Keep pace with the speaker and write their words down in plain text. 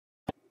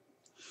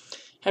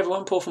Hey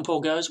everyone, Paul from Paul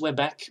Goes. We're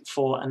back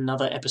for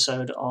another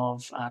episode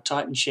of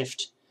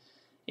TitanShift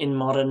in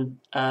Modern.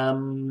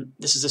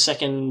 This is the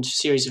second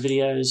series of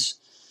videos,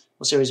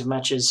 or series of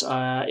matches.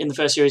 In the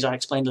first series I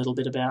explained a little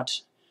bit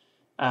about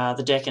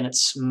the deck and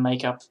its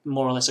makeup,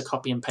 more or less a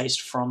copy and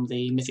paste from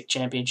the Mythic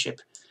Championship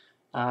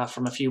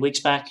from a few weeks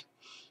back.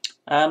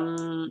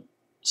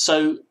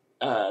 So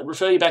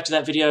refer you back to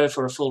that video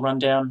for a full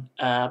rundown,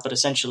 but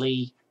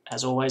essentially,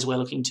 as always, we're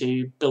looking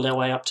to build our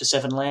way up to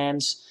 7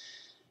 lands,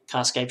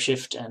 cast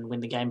Scapeshift, and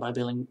win the game by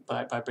bringing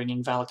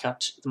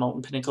Valakut, the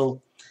Molten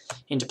Pinnacle,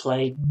 into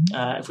play.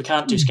 If we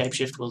can't do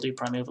Scapeshift, we'll do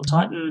Primeval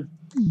Titan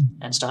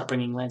and start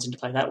bringing lands into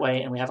play that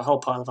way, and we have a whole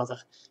pile of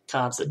other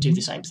cards that do the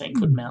same thing,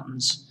 put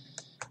mountains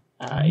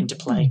into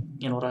play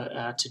in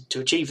order to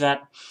achieve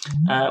that.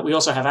 We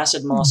also have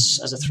Acid Moss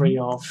as a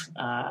 3-of,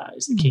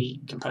 is the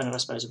key component, I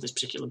suppose, of this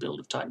particular build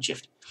of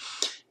TitanShift.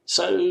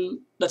 So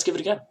let's give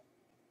it a go.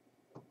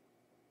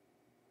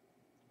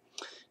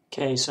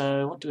 Okay,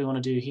 so what do we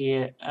want to do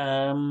here?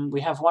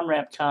 We have 1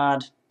 ramp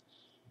card,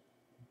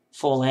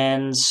 4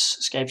 lands,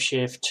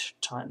 Scapeshift,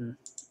 Titan.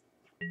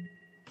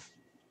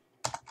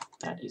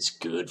 That is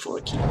good for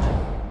a keep.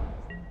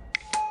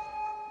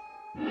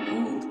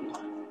 Ooh.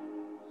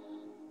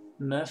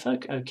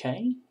 Merfolk,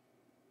 okay.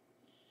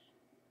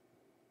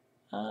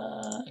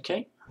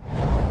 Okay.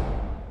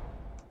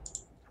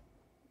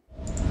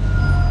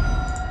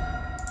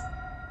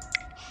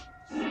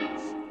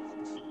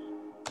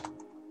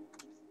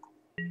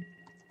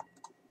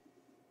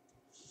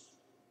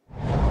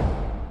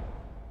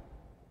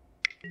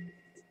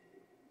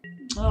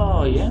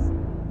 Oh, yeah.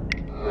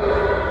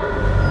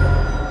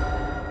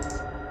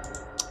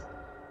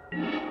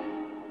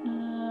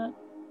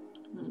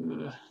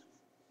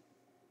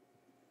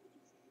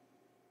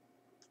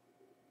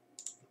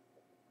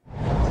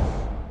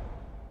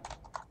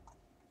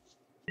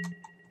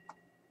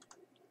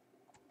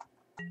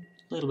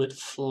 A little bit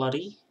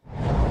floody.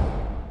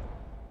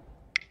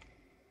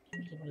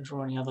 Don't want to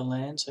draw any other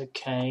lands.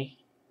 Okay.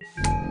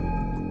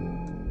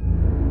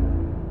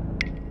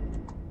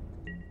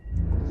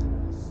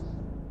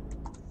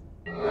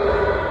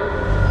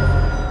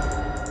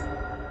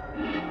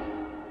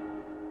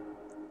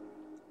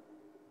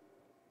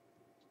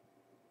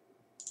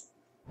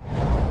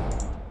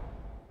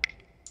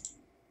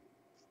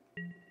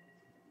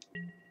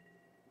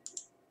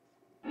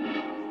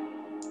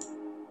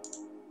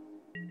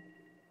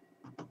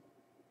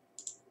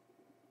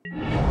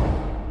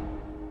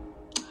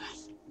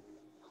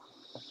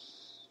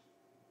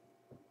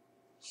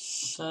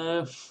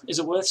 So, is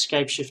it worth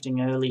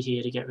Scapeshifting early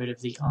here to get rid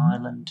of the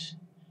island?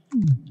 I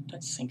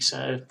don't think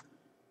so.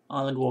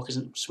 Island Walk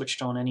isn't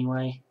switched on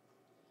anyway.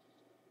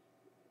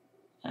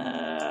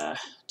 Tough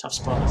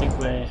spot. I think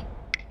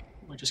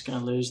we're just going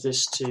to lose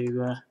this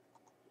to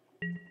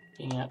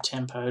being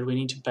out-tempoed. We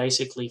need to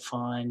basically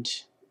find...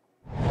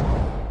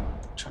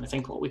 trying to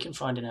think what we can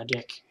find in our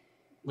deck.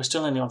 We're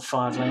still only on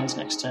 5 lands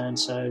next turn,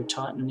 so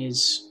Titan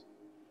is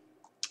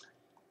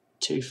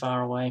too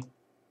far away.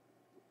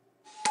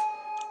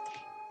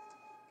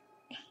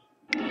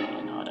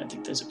 No, I don't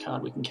think there's a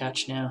card we can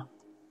catch now.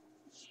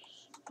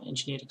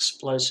 Engineered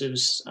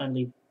Explosives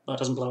only... well, it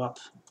doesn't blow up.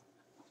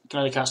 You can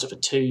only cast it for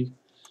 2.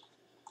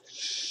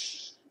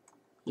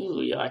 Ooh,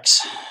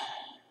 yikes.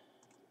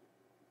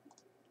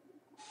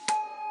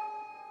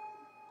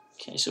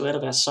 Okay, so out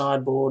of our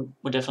sideboard,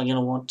 we're definitely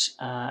going to want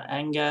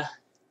Anger,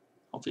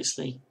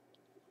 obviously.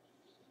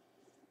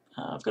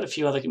 I've got a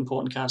few other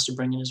important cards to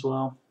bring in as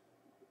well.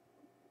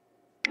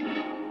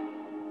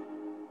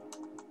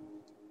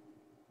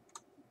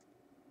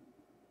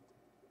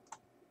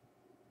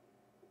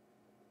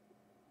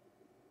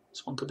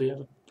 This one could be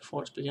over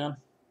before it's begun.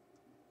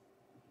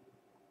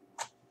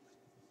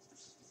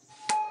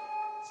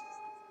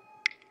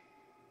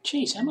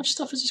 Jeez, how much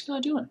stuff is this guy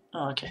doing?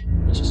 Oh, okay.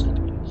 He's just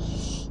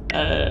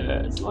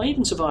do I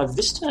even survive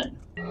this turn?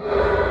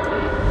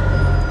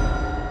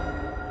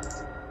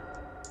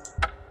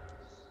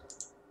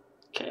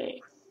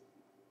 Okay.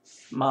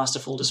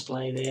 Masterful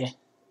display there.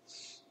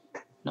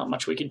 Not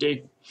much we could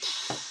do.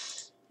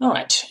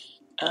 Alright.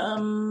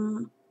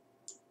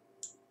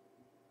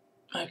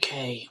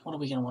 Okay, what are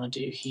we going to want to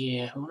do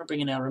here? We want to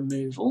bring in our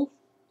removal.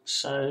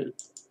 So,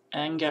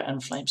 Anger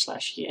and Flame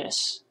Slash,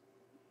 yes.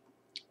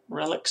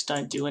 Relics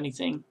don't do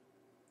anything.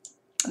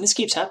 And this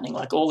keeps happening.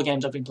 Like all the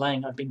games I've been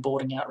playing, I've been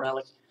boarding out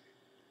Relic.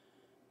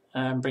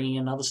 Bringing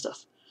in other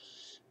stuff.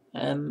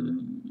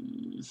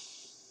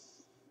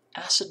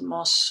 Acid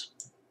Moss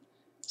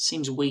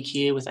seems weak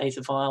here with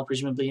Aether Vial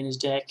presumably in his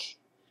deck.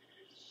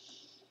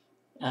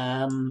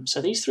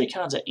 So these 3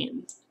 cards are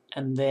in.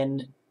 And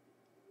then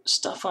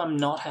stuff I'm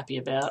not happy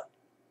about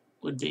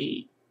would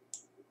be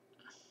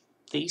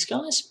these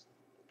guys.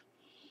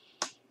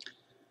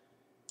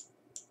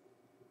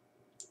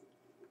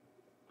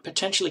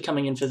 Potentially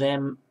coming in for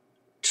them.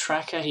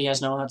 Tracker, he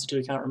has no answer to,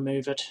 he can't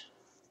remove it.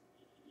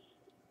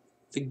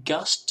 The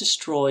Gust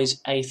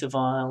destroys Aether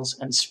Vials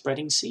and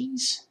Spreading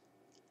Seas.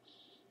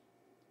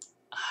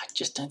 I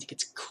just don't think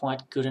it's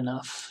quite good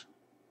enough.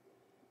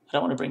 I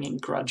don't want to bring in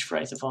Grudge for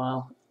Aether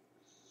Vial.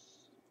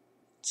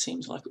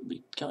 Seems like it would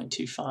be going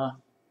too far.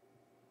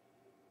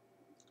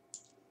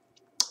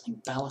 I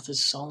think Baloth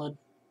is solid.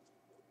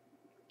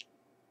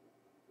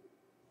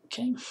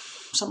 Okay,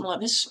 something like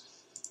this.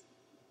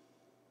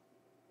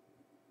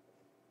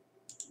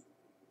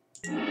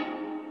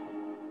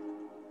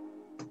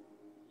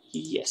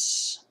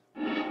 Yes.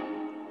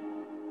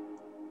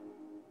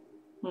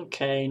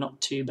 Okay, not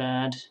too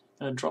bad.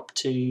 Gonna drop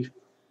to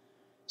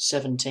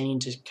 17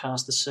 to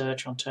cast the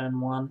search on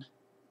turn 1.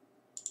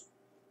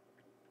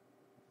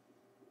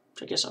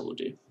 Which I guess I will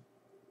do.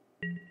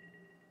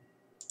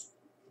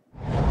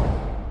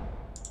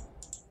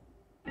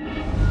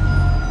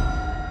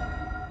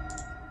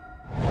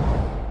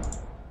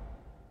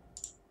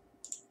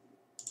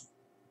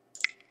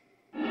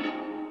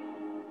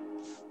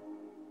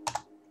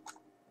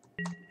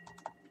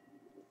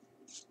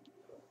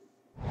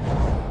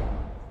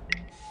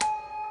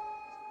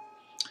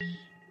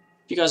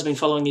 If you guys have been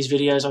following these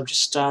videos, I've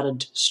just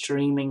started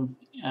streaming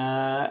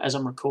as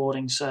I'm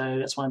recording, so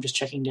that's why I'm just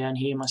checking down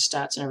here, my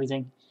stats and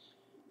everything.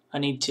 I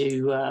need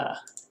to, at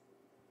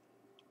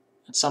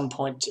some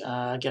point,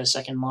 get a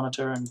second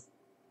monitor and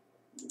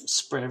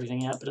spread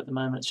everything out, but at the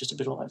moment it's just a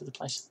bit all over the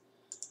place.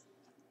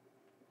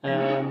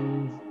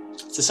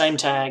 It's the same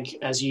tag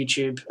as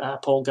YouTube,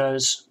 Paul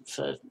Goes,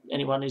 for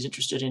anyone who's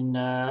interested in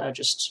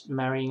just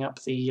marrying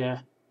up the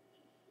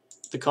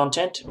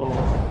content or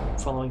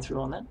following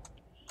through on that.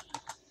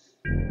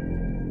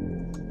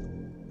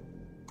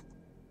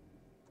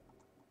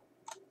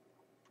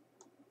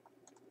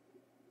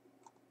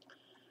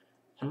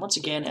 And once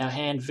again, our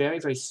hand very,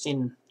 very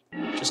thin.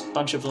 Just a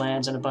bunch of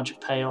lands and a bunch of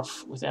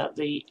payoff without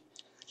the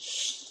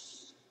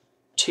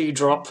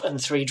 2-drop and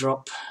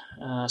 3-drop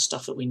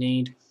stuff that we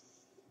need.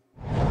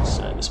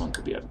 So this one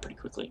could be over pretty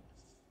quickly.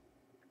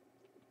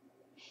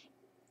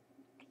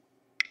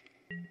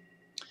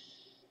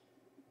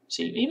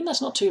 See, even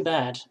that's not too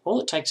bad. All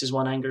it takes is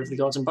one Anger of the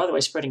Gods. And by the way,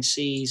 Spreading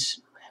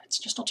Seas, it's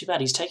just not too bad.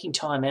 He's taking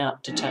time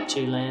out to tap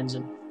 2 lands.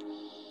 And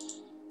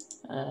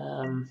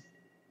I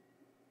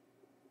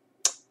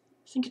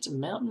think it's a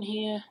mountain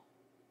here.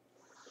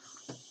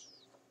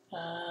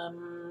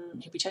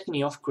 He'll be taking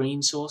me off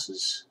green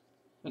sources.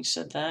 We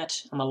said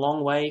that. I'm a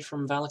long way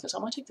from Valakut, so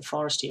I might take the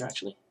forest here,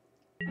 actually.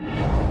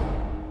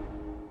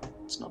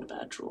 It's not a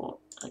bad draw.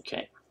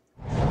 Okay.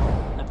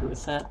 Happy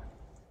with that.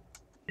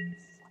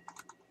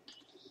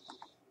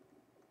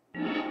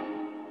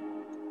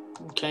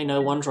 Okay,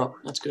 no 1-drop.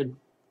 That's good.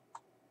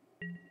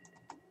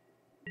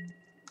 I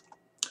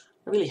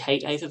really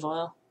hate Aether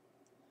Vial.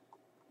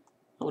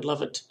 I would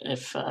love it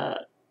if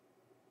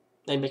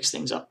they mix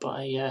things up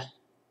by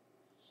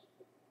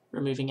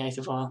removing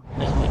Aether Vial,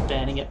 making it,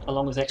 banning it,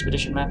 along with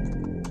Expedition Map.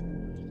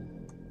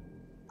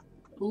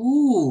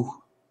 Ooh!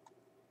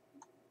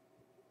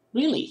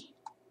 Really?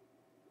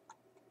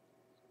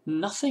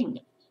 Nothing?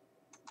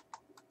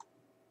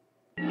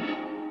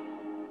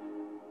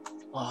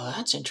 Oh,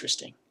 that's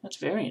interesting. That's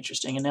very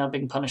interesting. And now I'm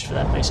being punished for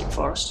that basic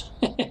forest.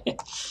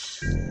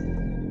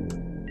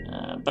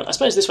 But I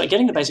suppose this way,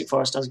 getting the basic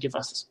forest does give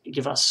us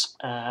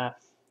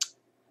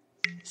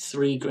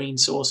 3 green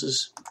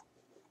sources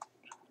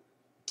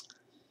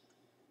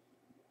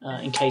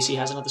in case he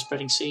has another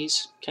Spreading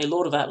Seas. Okay,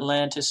 Lord of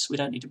Atlantis. We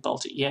don't need to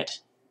bolt it yet.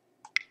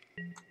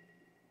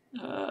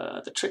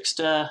 The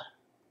Trickster.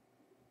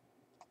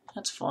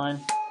 That's fine.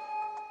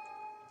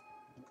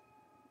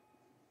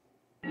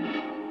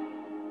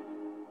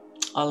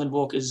 Island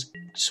Walk is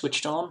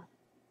switched on.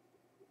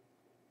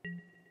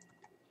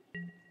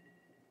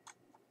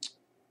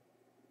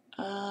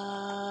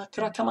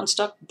 Could I come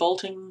unstuck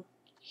bolting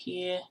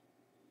here?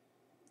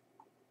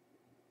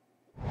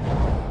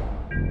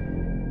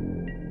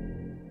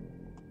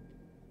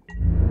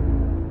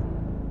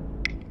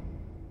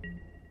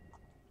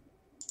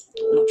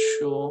 Not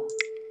sure.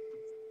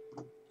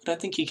 I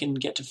don't think he can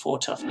get to 4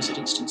 toughness at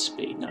instant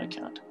speed. No, he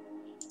can't.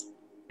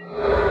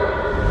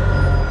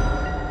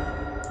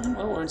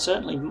 Well, we're in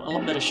certainly a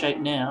lot better shape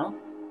now.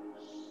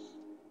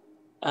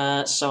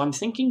 So I'm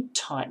thinking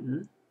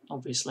Titan,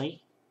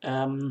 obviously.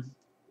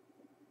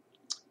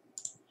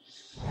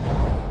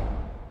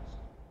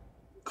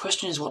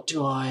 Question is, what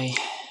do I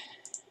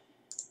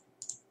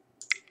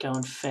go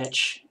and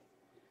fetch?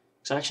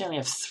 Because I actually only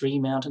have 3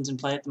 mountains in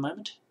play at the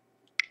moment.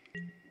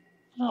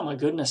 Oh my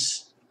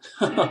goodness.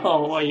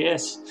 Oh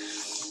yes.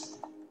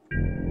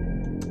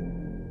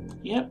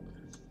 Yep.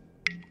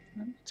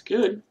 It's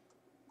good.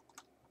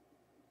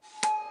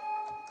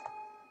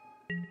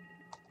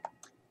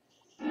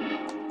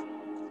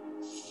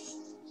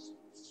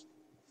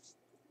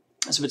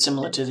 That's a bit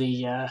similar to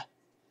the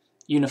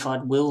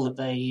Unified Will that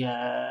they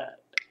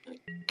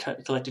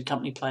Collected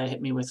Company player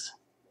hit me with.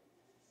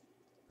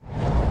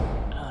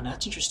 Oh,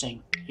 that's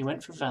interesting. He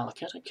went for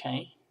Valakut,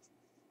 okay.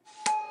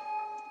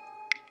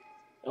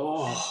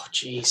 Oh,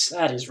 jeez,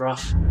 that is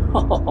rough.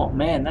 Oh,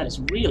 man, that is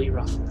really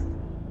rough.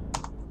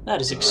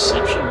 That is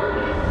exceptional.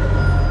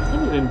 I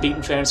think we've been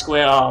beaten fair and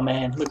square. Oh,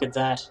 man, look at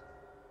that.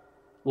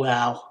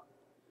 Wow.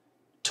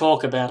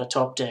 Talk about a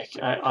top deck.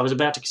 I was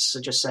about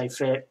to just say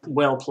fair,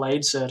 well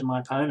played, sir, to my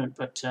opponent,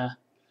 but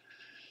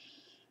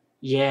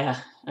Yeah,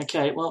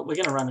 okay, well, we're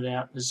going to run it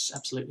out. There's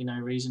absolutely no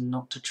reason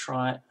not to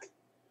try it.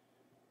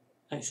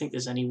 I don't think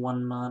there's any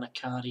 1 mana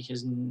card he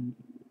can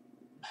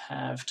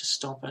have to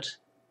stop it.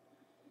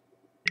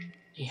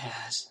 He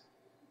has.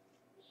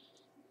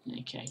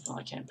 Okay, well,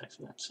 I can't pay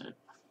for that, so...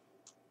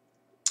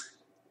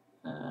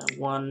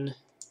 1,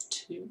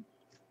 2...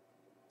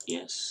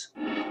 Yes.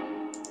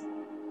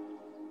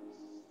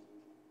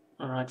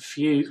 Alright,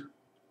 phew.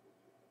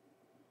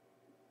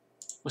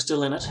 We're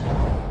still in it.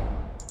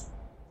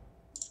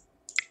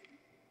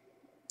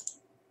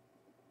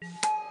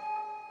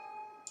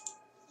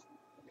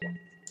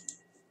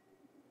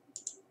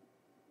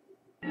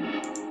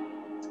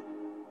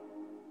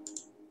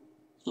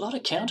 A lot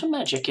of counter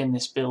magic in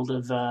this build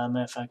of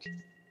Merfolk.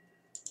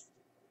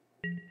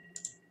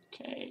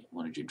 Okay,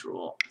 what did you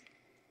draw?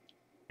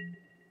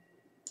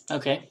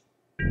 Okay.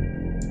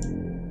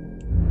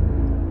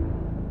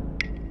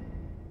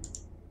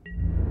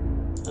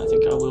 I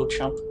think I will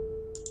chump.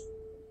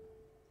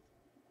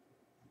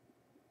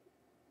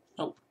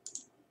 Oh,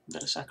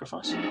 better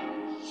sacrifice.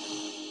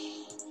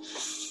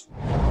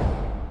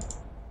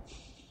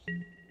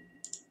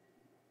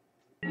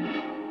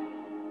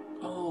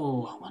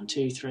 Oh, 1,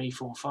 2, 3,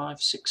 4,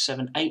 5, 6,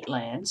 7, 8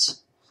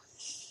 lands.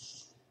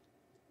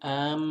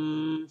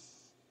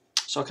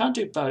 So I can't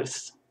do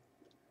both.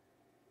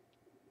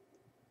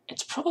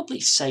 It's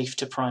probably safe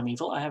to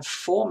Primeval. I have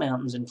 4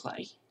 mountains in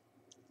play.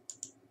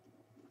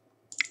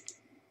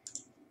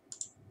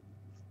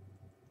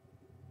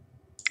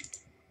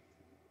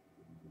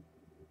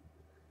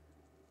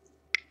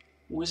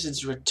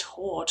 Wizard's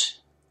Retort.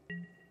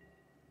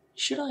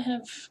 Should I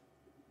have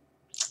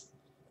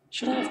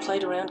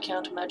played around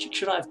counter magic?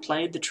 Should I have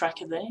played the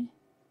tracker there?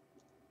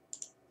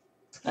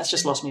 That's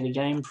just lost me the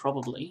game,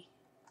 probably.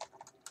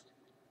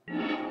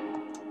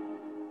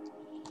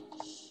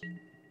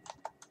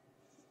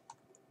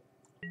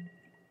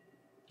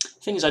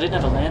 Thing is, I didn't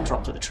have a land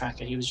drop for the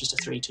tracker. He was just a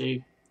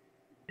 3/2.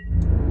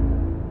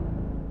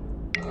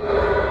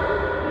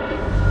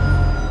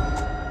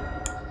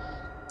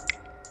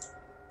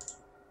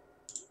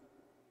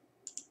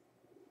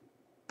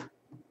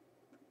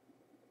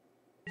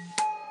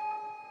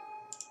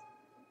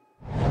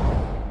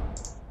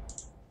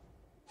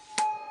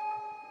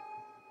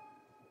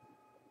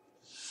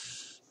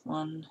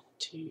 One,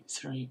 2,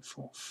 3,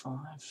 4,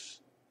 5.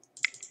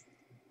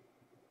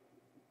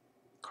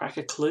 Crack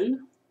a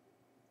clue.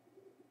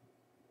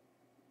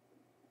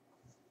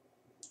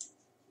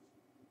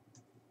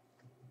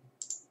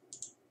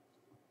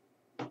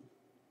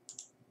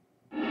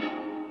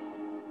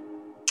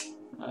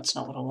 That's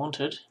not what I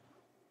wanted.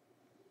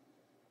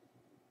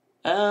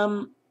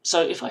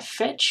 So if I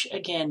fetch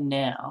again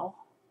now,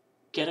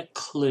 get a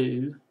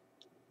clue,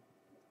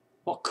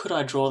 what could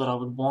I draw that I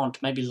would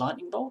want? Maybe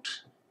Lightning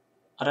Bolt?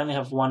 I'd only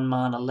have 1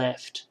 mana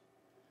left.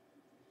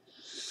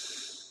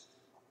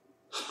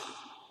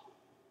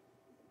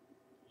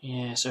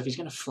 Yeah, so if he's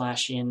going to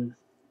flash in...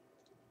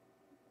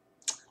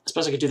 I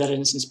suppose I could do that at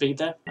instant speed,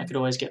 though. I could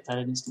always get that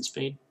at instant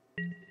speed.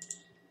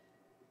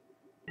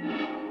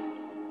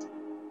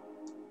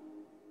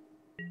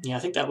 Yeah, I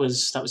think that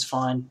was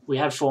fine. We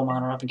had 4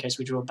 mana up in case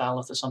we drew a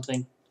Baloth or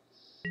something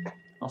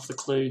off the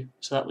clue,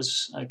 so that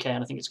was okay,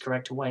 and I think it's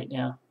correct to wait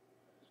now.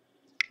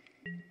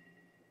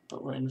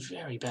 But we're in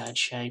very bad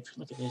shape.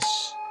 Look at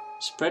this.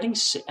 Spreading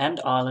and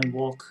Island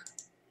Walk.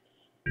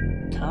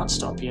 Can't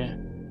stop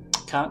you.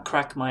 Can't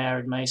crack my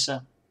Arid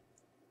Mesa.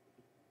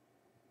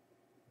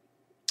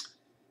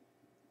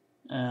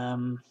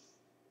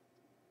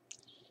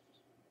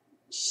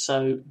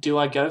 So, do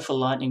I go for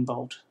Lightning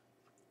Bolt?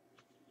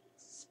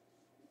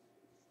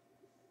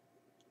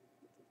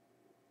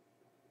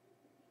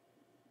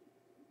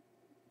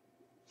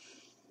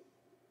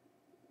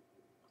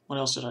 What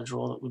else did I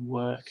draw that would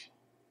work?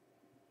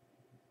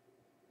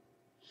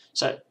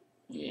 So,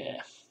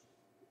 yeah.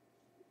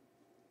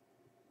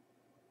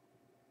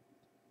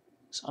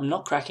 So I'm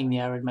not cracking the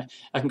Arid Mesa.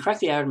 I can crack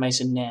the Arid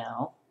Mesa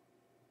now.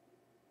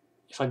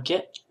 If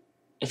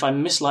I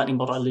miss Lightning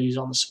Bolt, I lose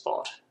on the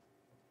spot.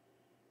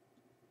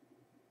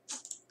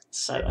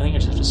 So I think I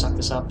just have to suck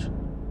this up.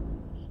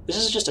 This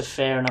is just a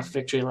fair enough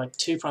victory. Like,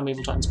 2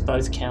 Primeval Titans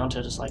both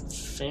countered. It's like,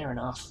 fair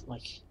enough.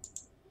 Like,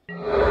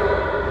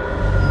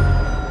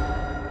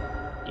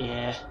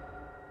 yeah.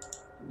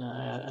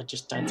 No, I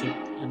just don't think,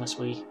 unless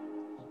we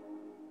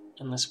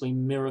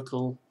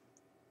miracle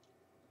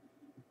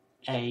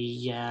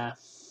an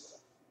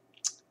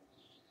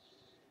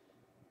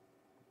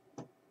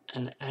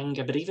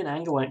Anger, but even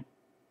Anger won't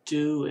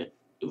do it.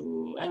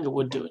 Ooh, Anger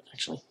would do it,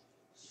 actually.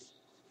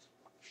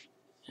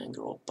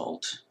 Anger or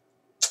Bolt.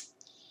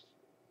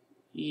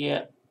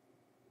 Yeah.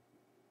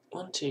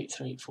 1, 2,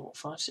 3, 4,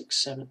 5,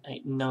 6, 7,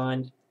 8,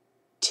 9,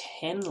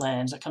 10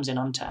 lands. That comes in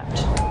untapped.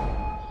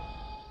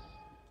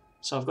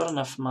 So I've got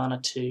enough mana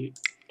to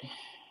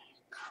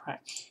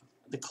crack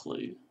the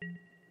clue.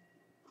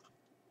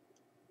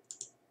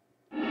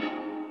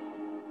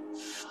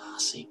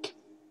 Farseek.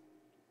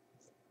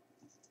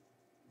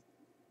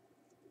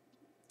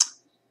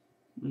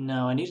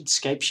 No, I needed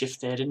Scape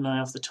Shift there, didn't I,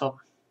 off the top?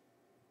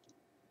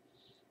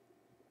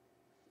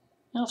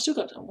 Now I've still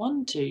got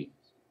 1, 2,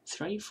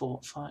 3, 4,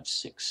 5,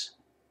 6,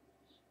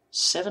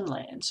 7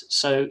 lands.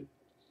 So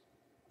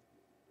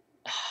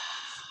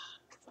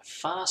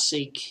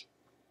Farseek,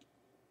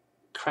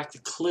 Crack the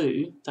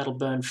Clue, that'll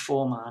burn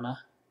 4 mana,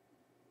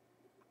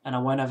 and I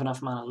won't have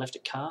enough mana left to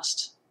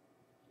cast.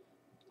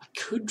 I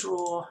could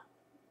draw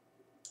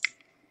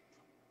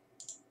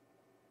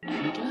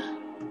Anger.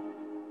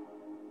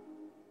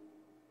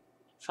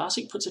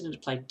 Farseek puts it into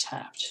play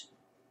tapped.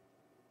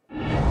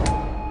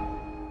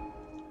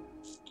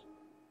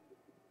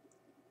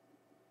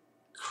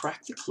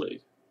 Crack the Clue.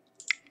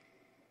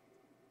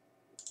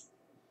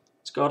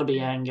 It's got to be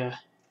Anger.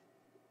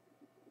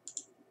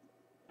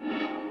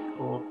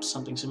 Or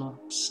something similar.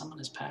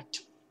 Summoner's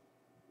Pact.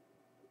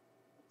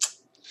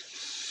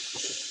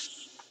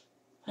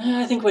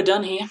 I think we're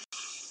done here.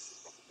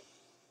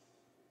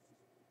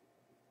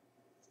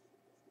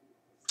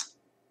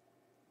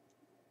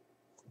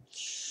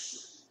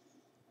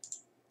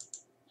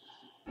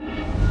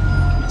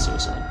 Commit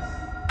suicide.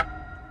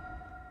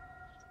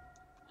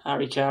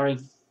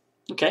 Harikari.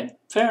 Okay,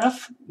 fair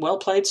enough. Well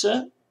played,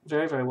 sir.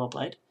 Very, very well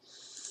played.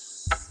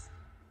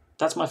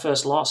 That's my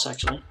first loss,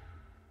 actually.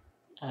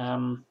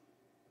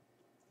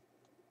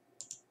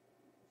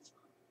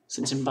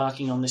 Since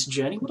embarking on this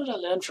journey. What did I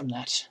learn from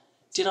that?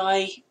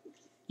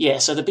 Yeah,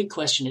 so the big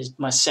question is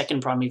my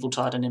second Primeval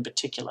Titan in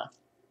particular.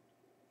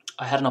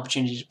 I had an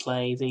opportunity to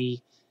play the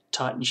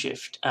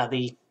TitanShift,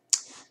 the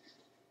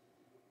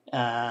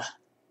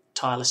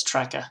Tireless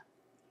Tracker,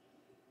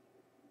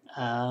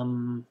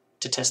 to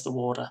test the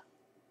water.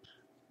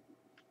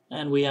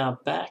 And we are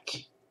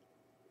back.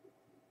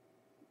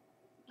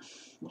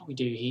 What do we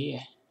do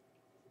here?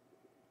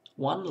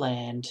 1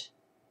 land,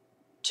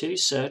 2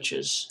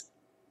 searches,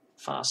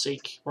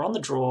 Farseek. We're on the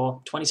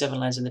draw, 27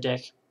 lands in the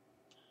deck.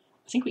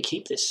 I think we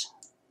keep this.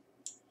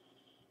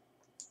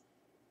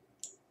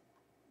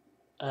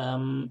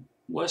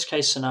 Worst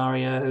case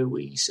scenario,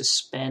 we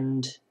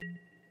suspend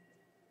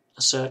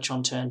a search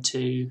on turn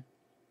 2.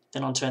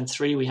 Then on turn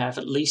 3 we have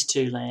at least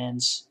 2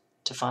 lands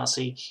to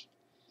Farseek.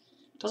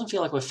 Doesn't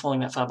feel like we're falling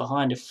that far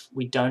behind if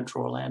we don't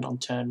draw a land on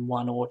turn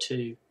 1 or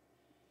 2.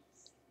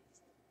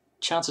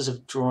 Chances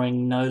of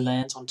drawing no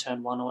lands on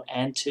turn 1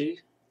 and 2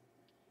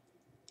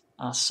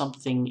 are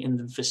something in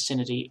the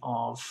vicinity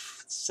of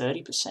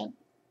 30%.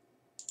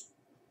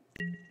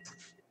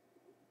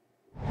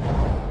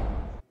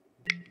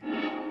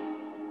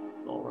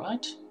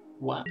 Alright.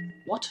 What?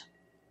 What?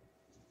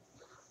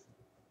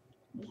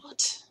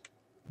 What?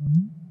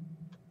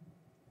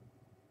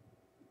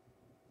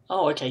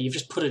 Oh, okay, you've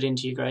just put it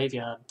into your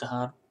graveyard,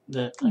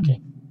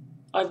 okay.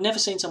 I've never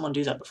seen someone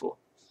do that before.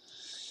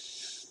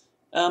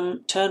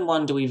 Turn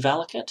 1, do we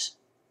Valakut?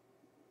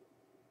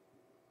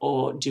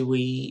 Or do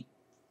we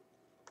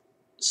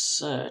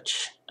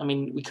search? I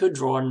mean, we could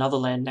draw another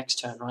land next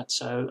turn, right?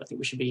 So I think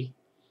we should be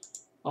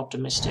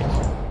optimistic.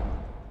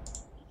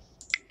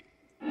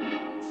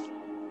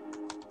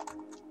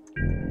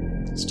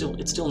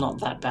 It's still not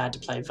that bad to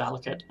play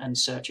Valakut and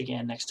search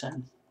again next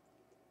turn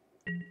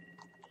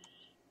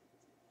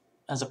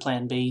as a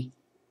plan B.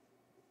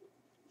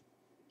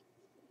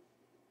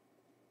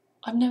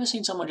 I've never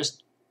seen someone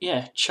just,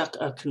 chuck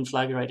a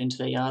Conflagrate into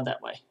their yard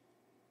that way.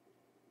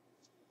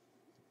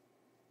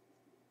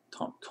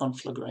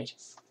 Conflagrate.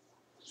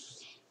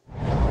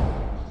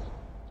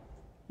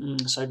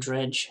 So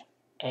Dredge,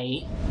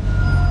 A.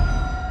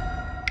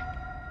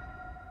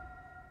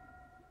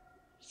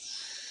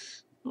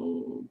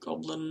 Oh,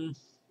 Goblin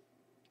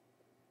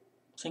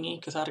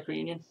thingy, Cathartic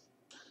Reunion.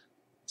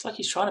 It's like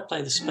he's trying to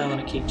play the spell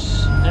and it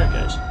keeps... There it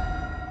goes.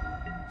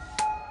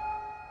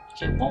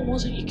 Okay, what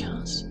was it you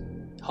cast?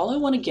 Hollow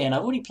One again.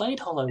 I've already played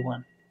Hollow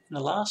One in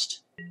the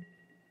last...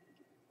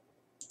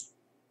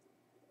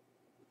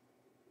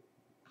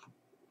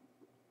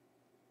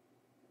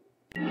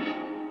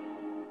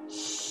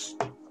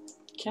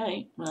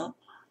 Okay, well...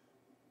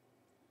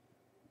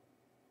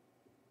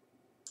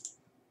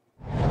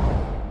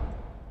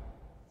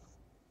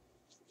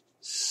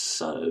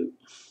 So...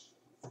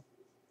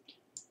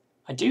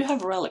 I do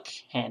have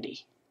Relic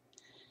handy.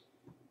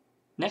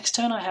 Next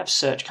turn I have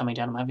Search coming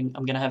down. I'm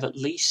going to have at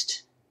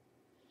least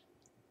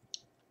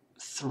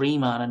 3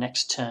 mana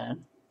next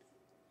turn.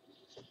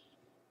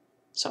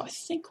 So I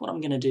think what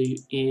I'm going to do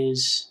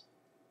is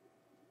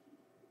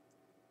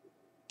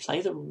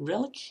play the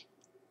Relic.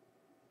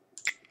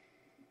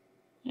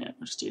 Yeah,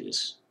 we'll just do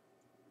this.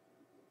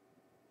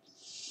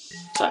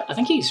 So I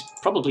think he's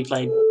probably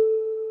played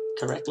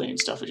correctly and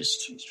stuff.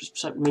 It's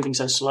just moving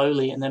so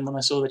slowly, and then when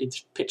I saw that he'd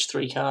pitched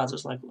 3 cards, I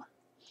was like,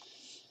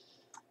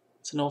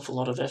 it's an awful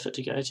lot of effort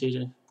to go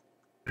to.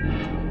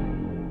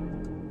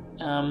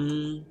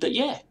 But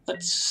yeah,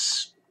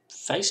 let's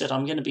face it,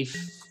 I'm going to be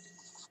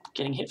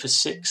getting hit for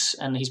 6,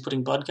 and he's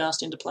putting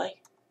Bloodcast into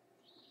play.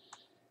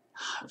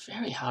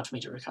 Very hard for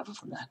me to recover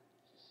from that.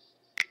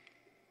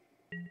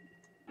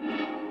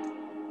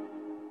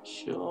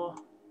 Sure.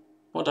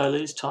 What do I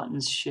lose?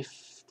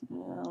 TitanShift?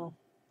 No.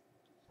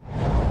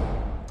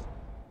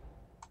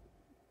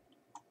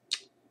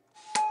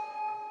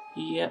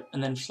 Yep,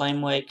 and then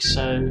Flamewake,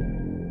 so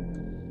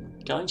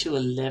Going to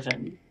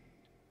 11.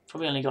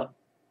 Probably only got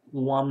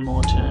one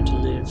more turn to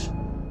live.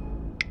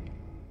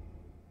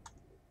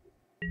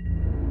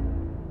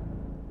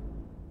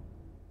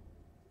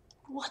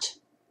 What?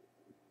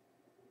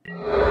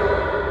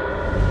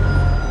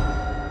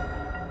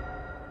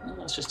 Well,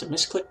 that's just a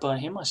misclick by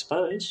him, I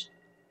suppose.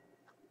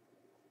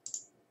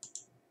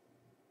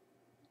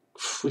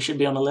 We should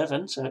be on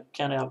 11, so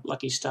count our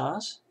lucky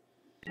stars.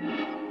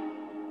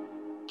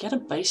 Get a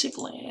basic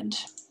land.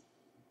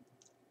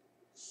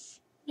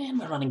 Man,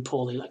 we're running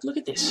poorly. Like, look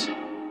at this.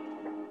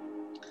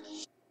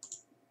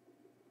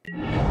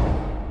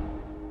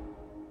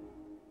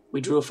 We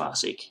drew a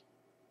Farseek.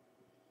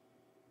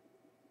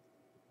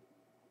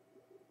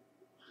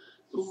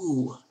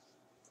 Ooh.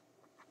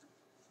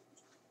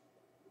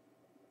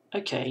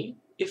 Okay,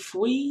 if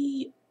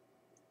we...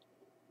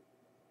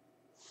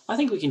 I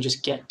think we can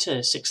just get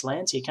to 6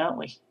 lands here, can't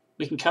we?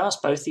 We can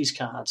cast both these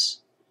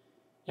cards.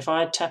 If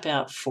I tap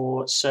out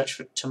for Search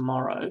for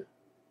Tomorrow,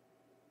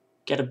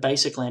 get a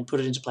basic land, put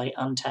it into play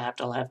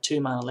untapped, I'll have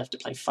 2 mana left to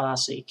play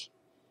Farseek.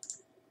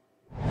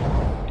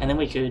 And then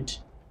we could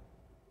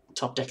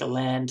top deck a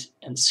land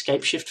and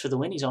Scapeshift for the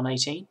win. He's on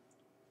 18.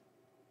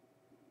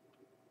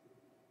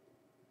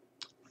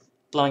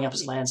 Blowing up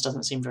his lands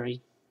doesn't seem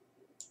very...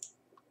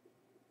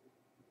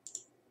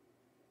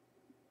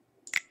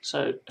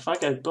 So if I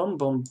go boom,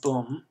 boom,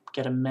 boom,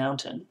 get a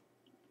mountain,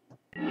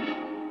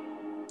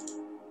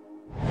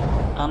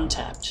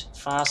 untapped,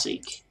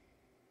 Farseek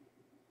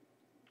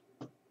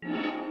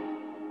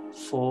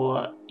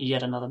for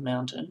yet another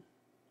mountain,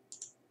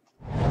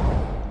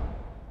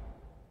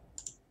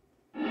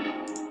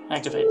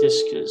 activate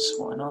this because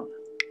why not?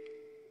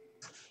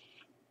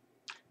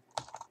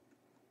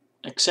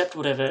 Accept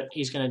whatever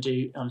he's going to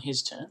do on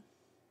his turn,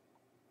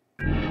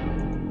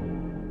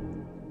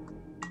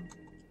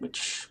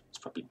 which is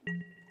probably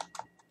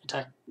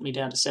attack me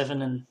down to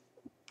 7 and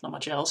not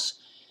much else.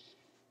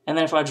 And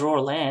then if I draw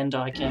a land,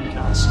 I can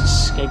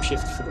cast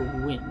Scapeshift for the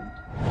win.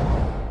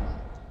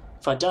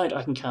 If I don't,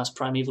 I can cast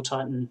Primeval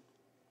Titan.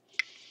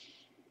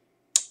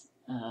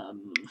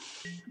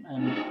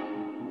 And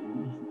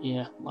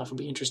yeah, life will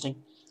be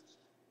interesting.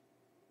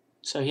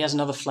 So he has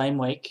another Flame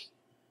Wake.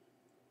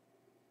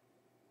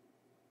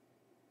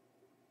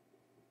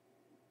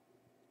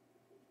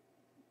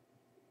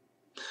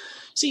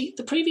 See,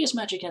 the previous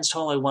match against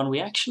Hollow 1, we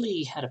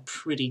actually had a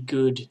pretty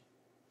good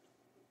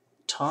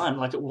time.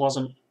 Like,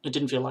 it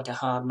didn't feel like a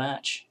hard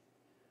match.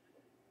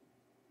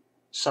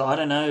 So I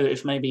don't know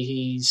if maybe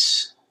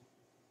he's,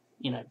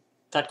 you know,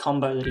 that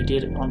combo that he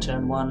did on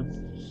turn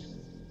 1,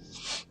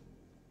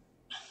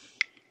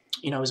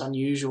 you know, is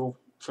unusual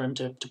for him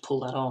to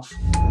pull that off.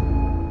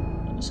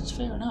 And this is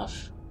fair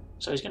enough.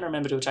 So he's going to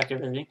remember to attack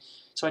everything.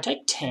 So I take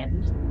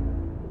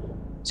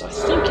 10. So I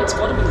think it's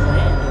got to be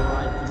land or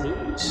I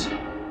lose.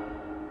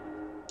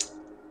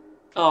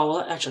 Oh, well,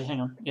 actually, hang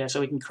on. Yeah, so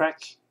we can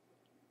crack...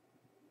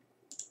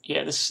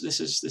 Yeah, this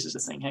is the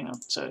thing. Hang on.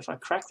 So if I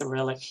crack the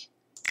relic,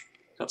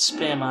 got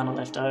spare mana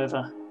left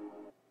over.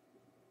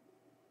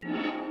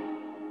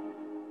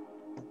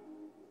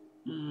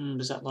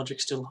 Does that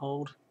logic still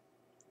hold?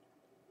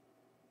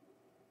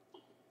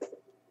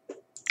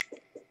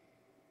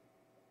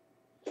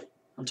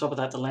 On top of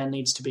that, the land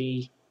needs to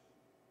be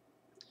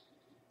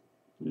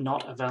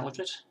not a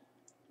Valakut.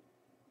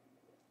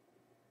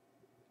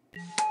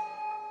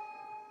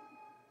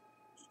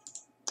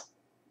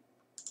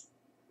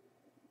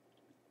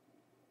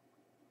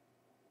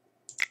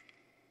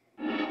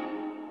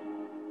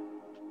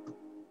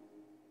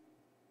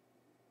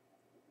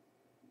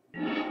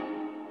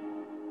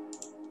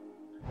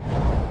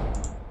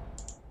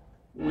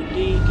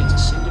 Windy gets a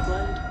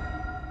Cinderglade.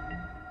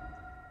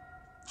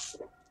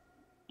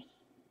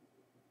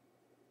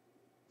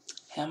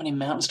 How many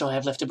mountains do I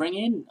have left to bring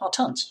in? Oh,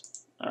 tons.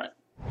 Alright.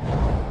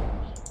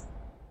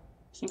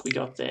 I think we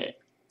got there.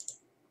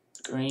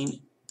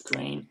 Green,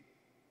 green.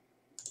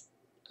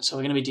 So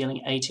we're going to be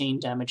dealing 18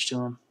 damage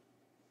to him.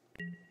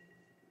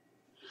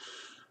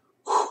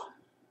 Whew.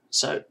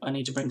 So I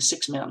need to bring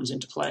 6 mountains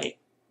into play.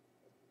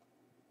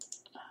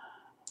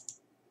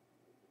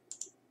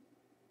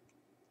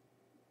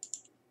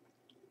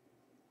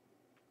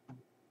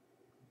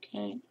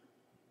 Okay.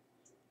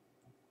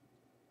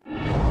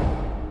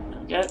 There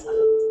we go.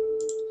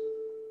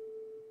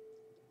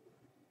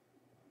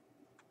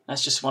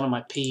 That's just one of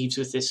my peeves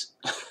with this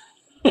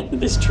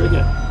this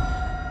trigger.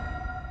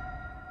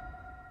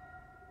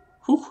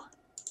 Whew.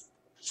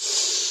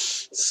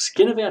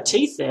 Skin of our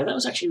teeth there. That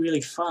was actually really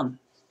fun.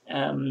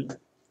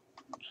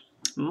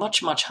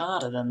 Much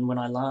harder than when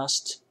I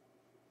last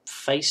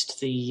faced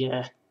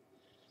the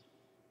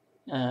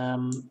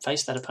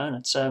faced that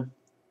opponent. So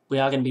we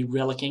are going to be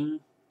relicking.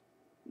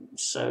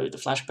 So the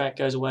flashback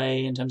goes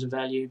away in terms of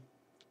value.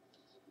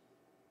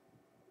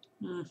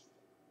 Bring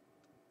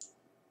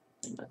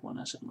back 1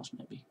 asset loss,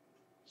 maybe.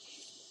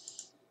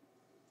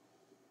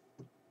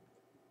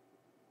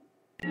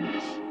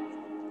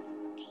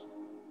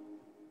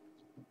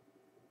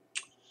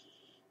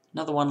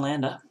 Another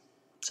 1-lander.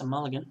 It's a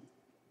mulligan.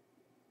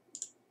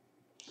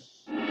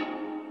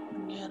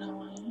 Get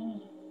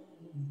away.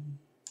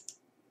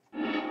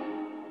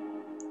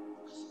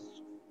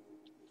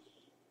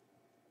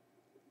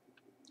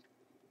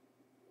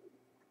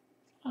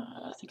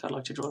 I'd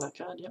like to draw that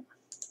card, yep.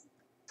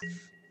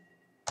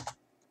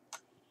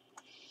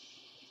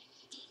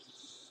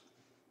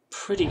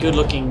 Pretty good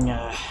looking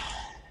hand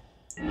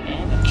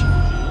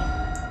actually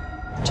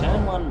here.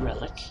 Turn 1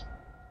 relic.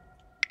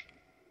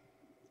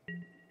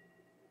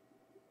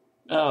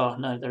 Oh,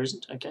 no, there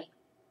isn't, okay.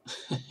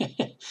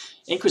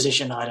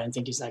 Inquisition I don't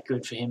think is that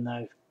good for him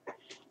though.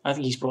 I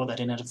think he's brought that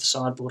in out of the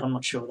sideboard. I'm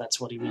not sure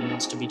that's what he really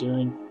wants to be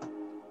doing.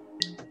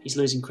 He's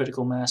losing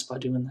critical mass by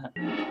doing that.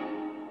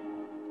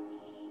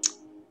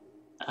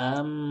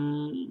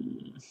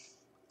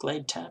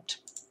 Glade tapped.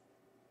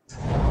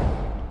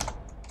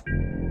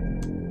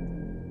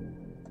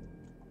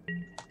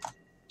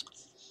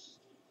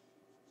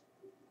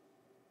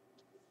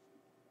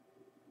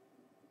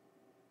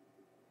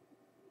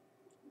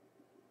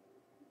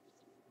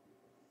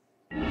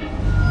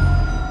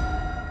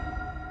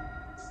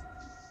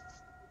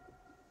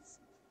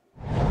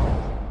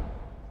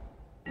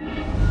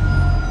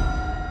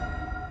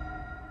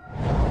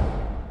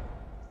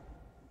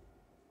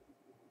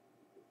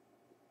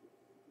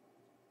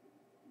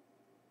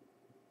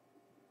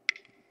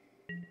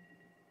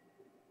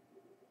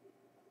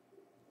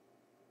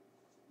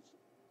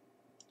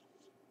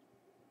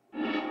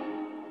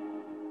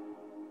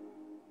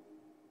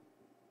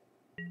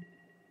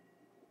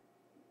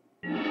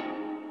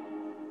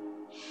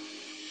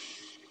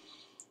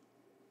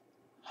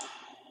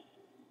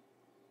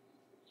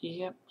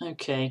 Yep,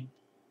 okay.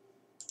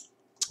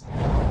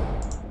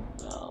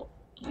 Well,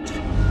 so it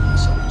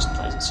just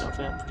plays itself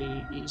out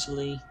pretty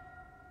easily.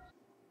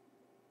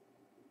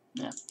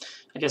 Yeah,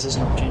 I guess there's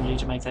an opportunity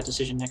to make that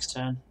decision next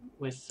turn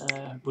with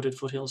Wooded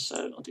Foothills,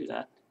 so I'll do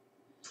that.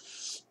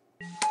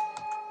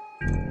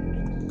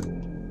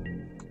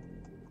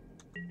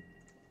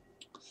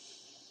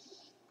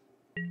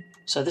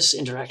 So this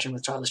interaction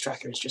with Tireless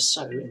Tracker is just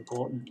so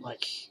important,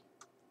 like,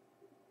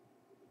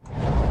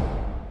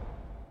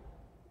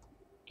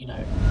 you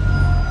know,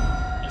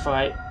 if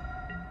I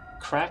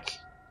crack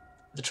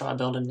the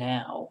Tri-Builder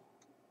now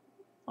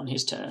on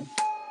his turn,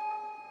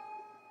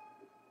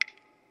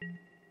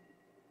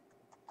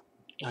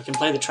 I can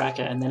play the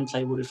Tracker and then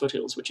play Wooded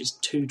Foothills, which is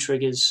 2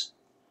 triggers,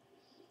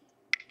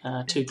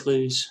 2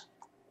 clues.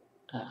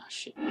 Ah,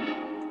 shit.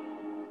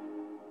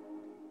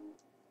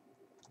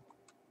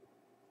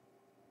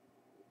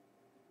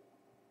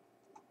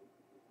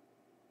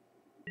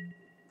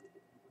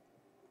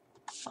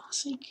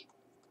 Farseek?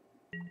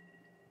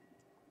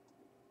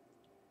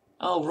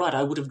 Oh, right,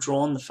 I would have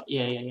drawn the...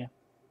 Yeah.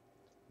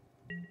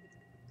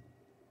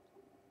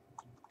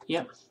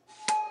 Yep.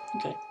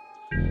 Okay.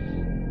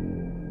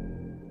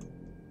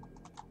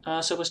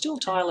 So we're still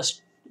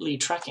tirelessly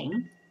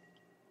tracking.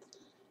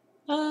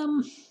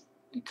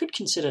 We could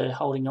consider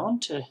holding on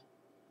to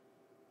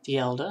the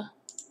Elder.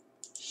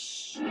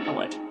 Oh,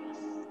 wait.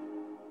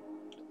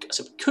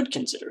 So we could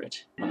consider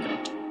it. Not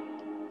going to.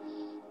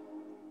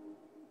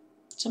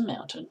 It's a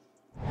mountain.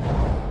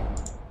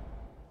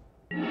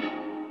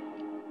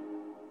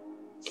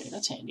 Okay,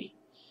 that's handy.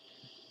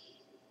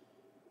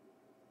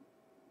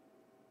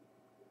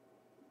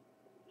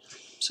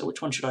 So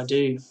which one should I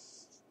do?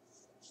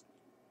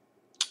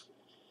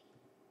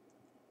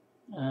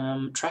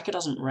 Tracker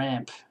doesn't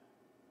ramp.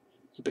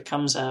 It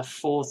becomes a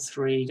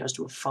 4-3, goes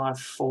to a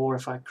 5-4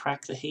 if I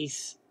crack the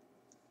Heath.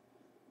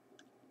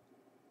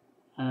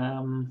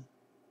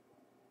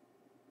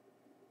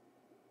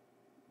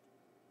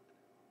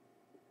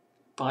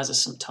 Buys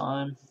us some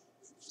time.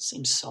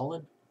 Seems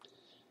solid.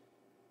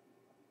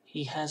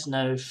 He has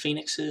no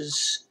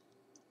Phoenixes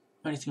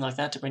or anything like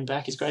that to bring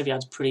back. His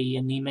graveyard's pretty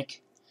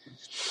anemic.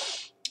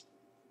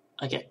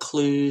 I get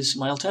clues.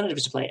 My alternative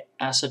is to play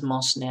Acid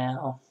Moss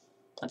now.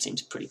 That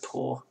seems pretty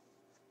poor.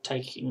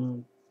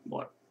 Taking,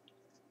 what,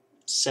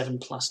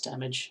 7+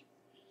 damage.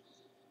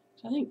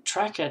 So I think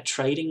Tracker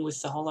trading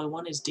with the Hollow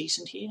one is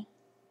decent here.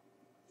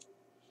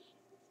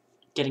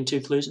 Getting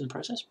 2 clues in the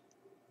process.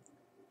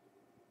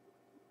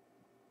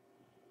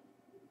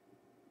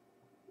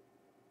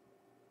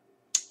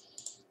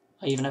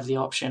 I even have the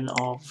option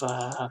of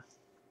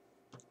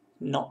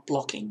not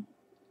blocking.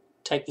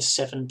 Take the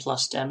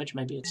 7+ damage,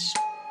 maybe it's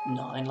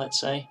 9, let's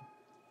say.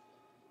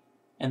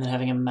 And then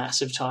having a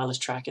massive Tireless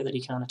Tracker that he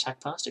can't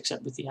attack past,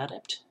 except with the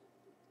Adept.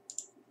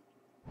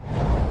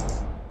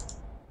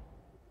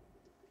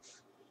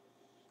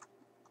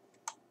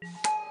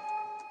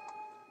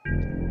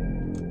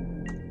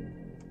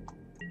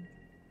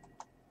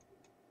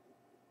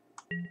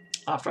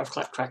 After I've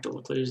cracked all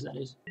the clues, that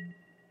is.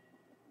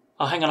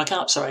 Oh, hang on, I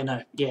can't. Sorry,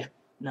 no. Yeah,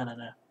 no.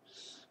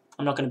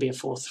 I'm not going to be a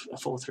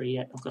 4-3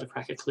 yet. I've got to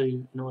crack a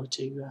clue in order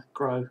to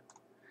grow.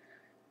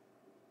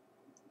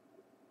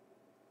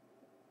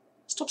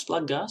 Stops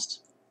Bloodghast.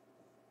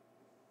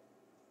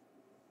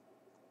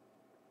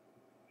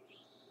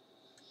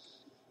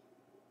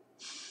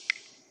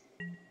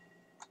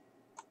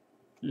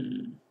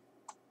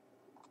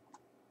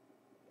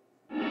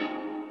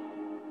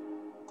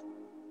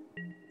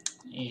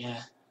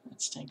 Yeah,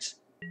 that stinks.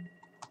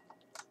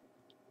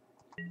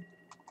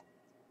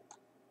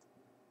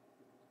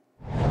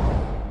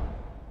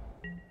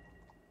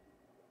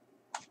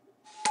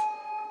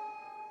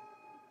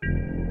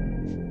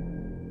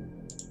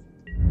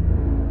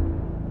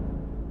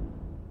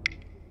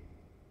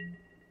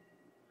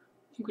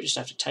 think we just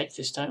have to take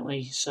this, don't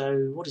we?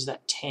 So what is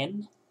that,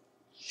 10?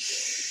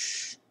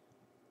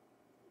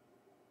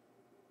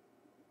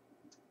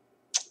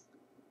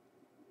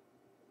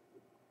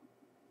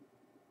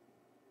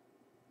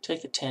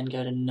 Take the 10,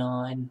 go to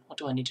 9. What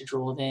do I need to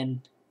draw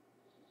then?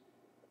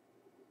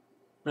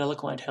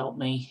 Relic won't help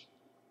me.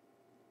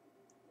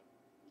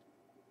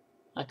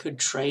 I could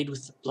trade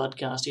with the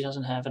Bloodcast. He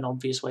doesn't have an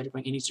obvious way to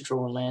bring. He needs to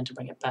draw a land to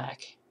bring it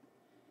back.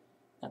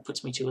 That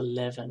puts me to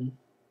 11.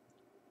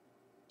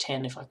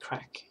 10 if I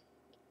crack.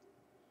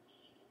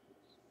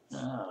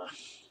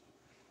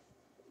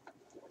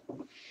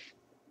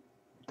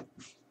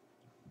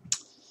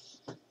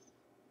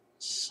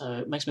 So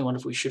it makes me wonder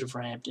if we should have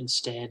ramped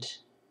instead.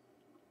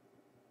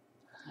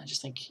 I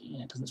just think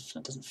it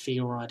doesn't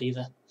feel right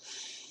either.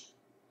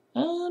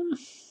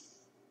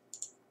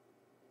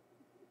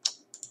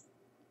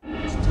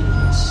 Let's do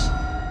this.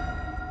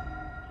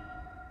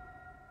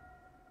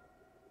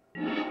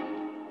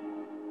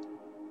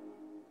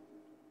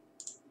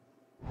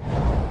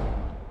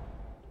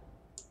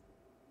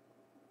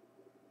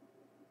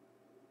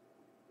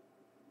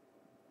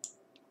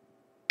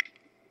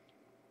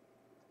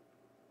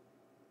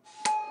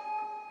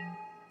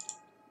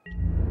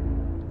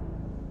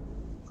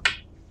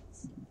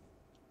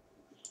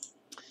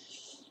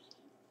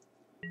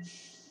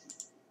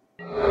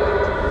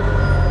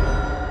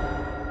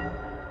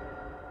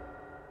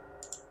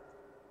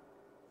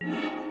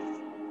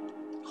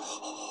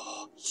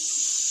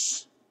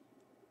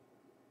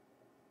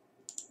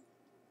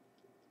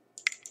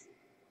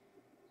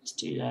 Let's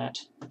do that.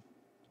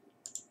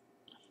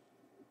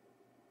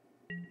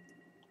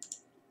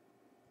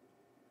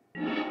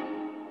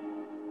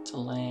 To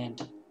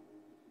land.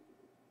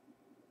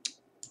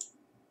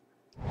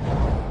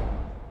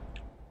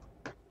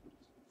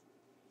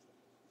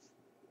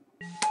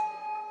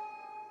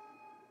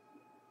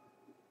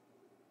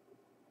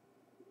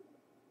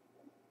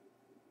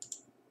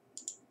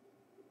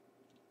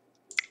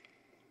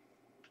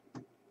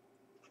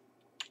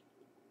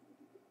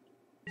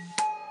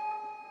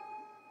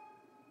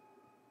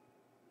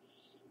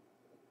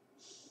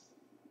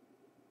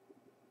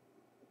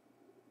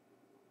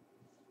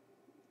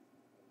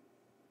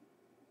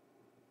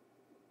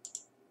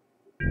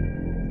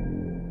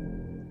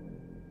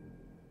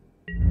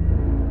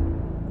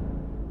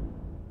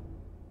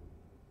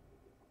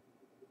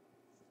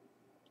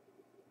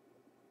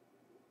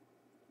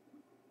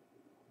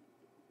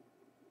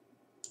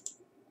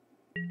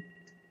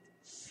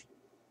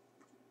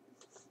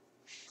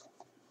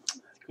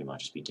 We might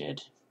just be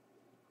dead.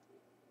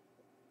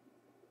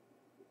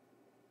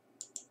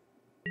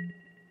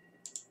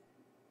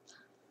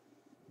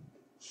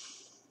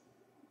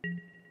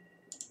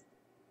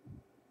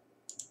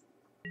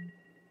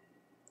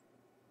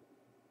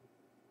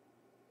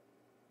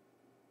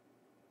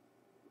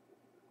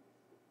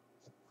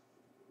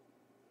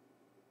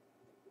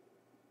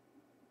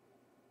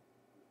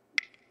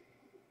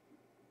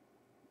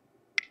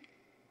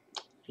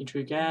 He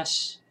drew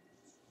gas.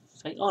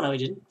 Oh no, he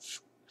didn't.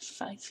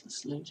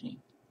 Faithless looting.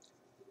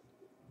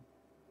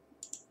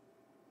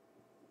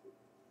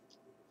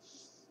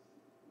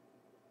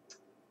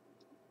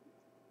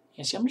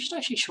 Yeah, see, I'm just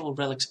actually sure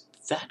Relic's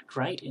that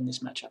great in this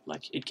matchup.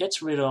 Like, it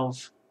gets rid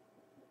of,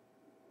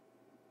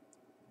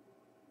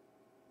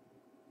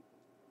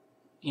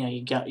 you know,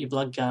 you got your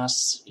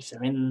Bloodghasts if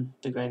they're in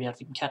the graveyard,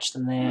 if you can catch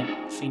them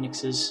there.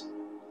 Phoenixes.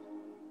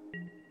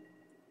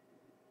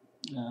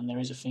 And there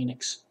is a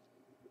Phoenix.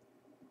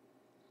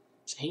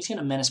 So he's going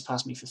to menace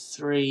past me for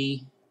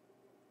 3,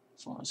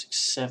 4, 6,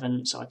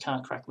 7, so I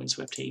can't crack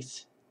Windswept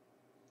Heath.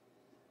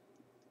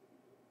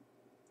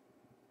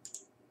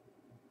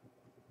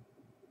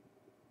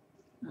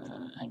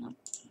 Hang on,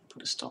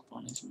 put a stop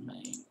on his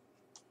main.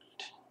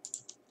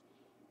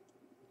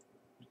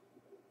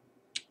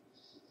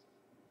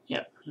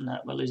 Yep, no,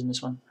 we're losing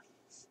this one.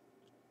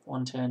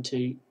 One turn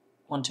too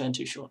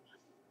short.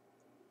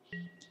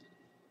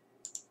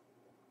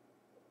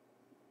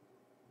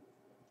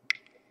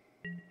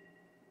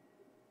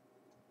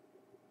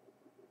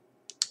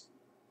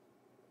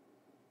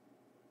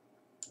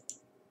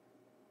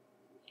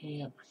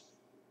 Yep.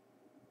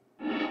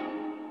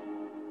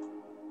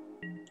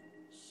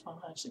 5,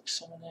 6,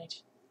 7,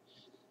 8.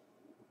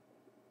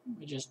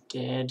 We're just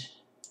dead.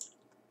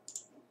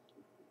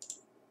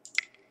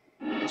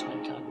 There's no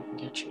card we can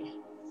get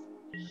you.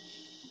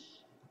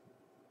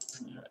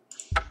 Alright.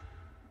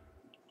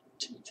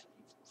 2, 3,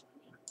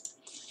 4,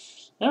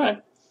 5.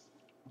 Alright.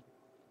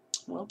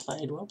 Well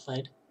played, well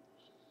played.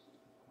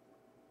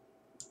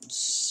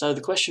 So the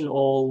question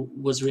all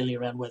was really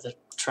around whether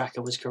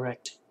Tracker was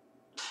correct.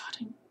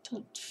 I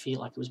don't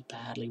feel like it was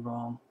badly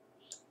wrong.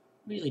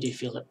 I really do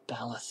feel that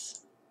Baloth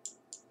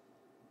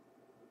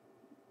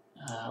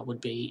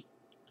would be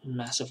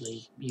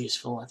massively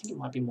useful. I think it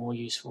might be more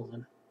useful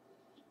than...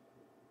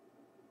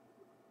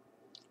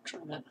 Try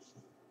that.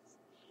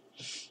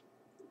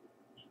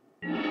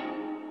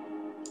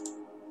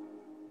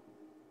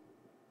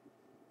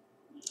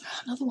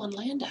 Another one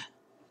lander.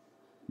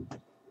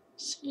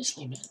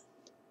 Seriously, man.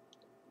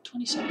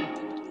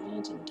 27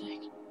 lands in the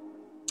deck.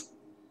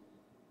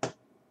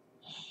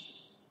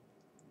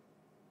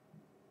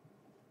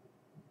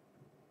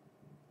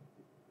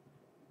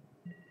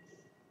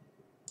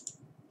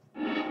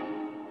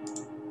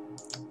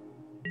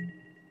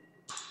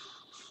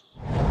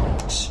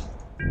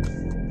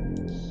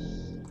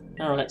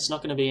 Alright, it's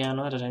not going to be our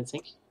night, I don't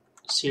think.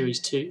 Series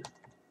 2.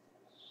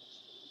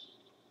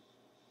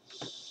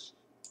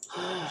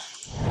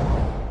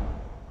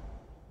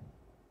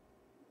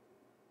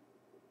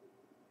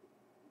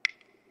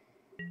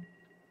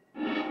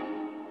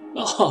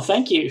 Oh,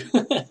 thank you.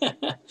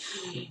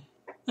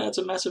 That's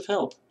a massive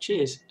help.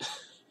 Cheers.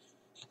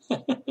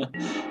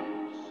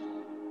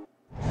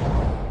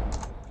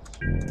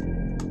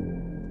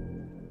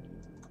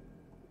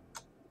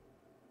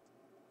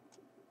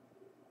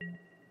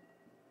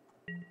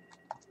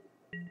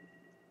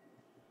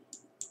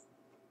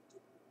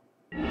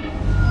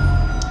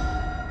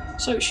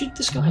 So, should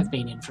this guy have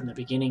been in from the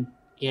beginning?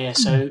 Yeah,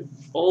 so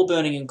all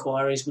burning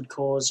inquiries would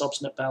cause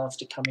Obstinate Bailiff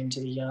to come into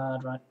the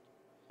yard, right?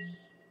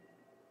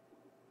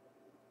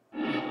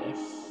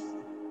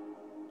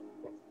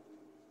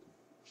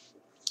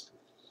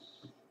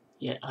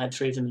 Yeah, I had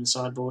 3 of them in the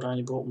sideboard. I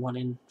only brought 1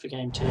 in for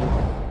game 2.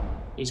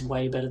 He's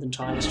way better than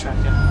Tyler's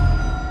Tracker.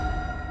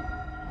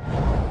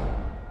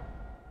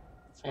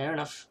 Fair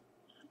enough.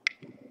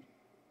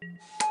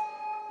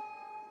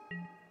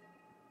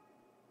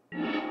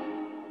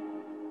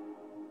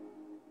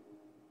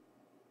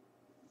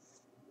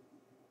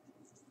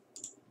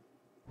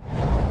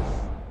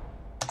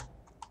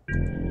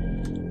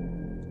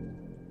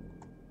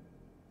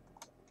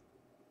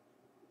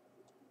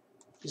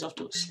 He's off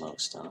to a slow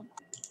start.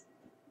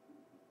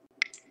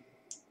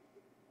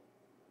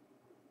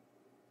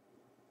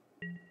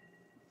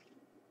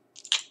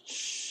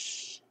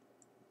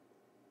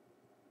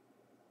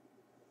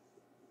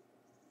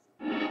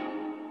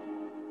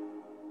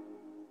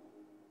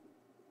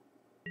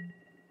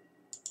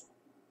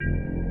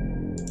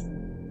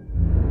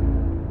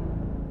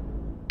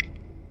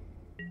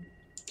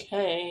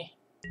 Okay.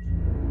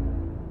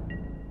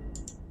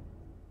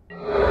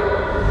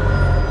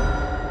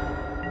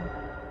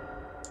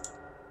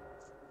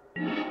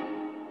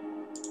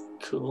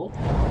 Cool.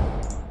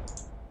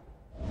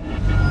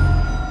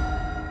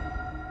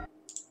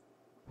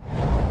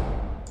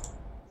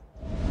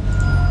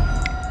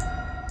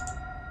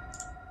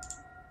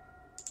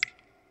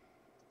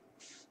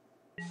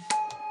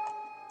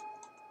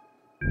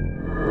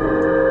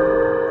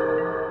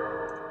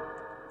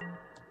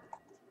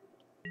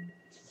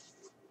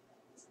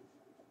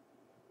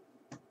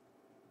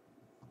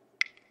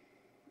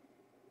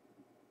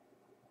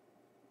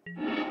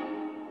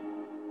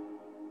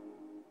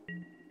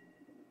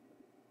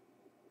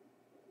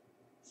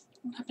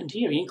 What happened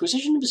here? He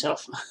inquisitioned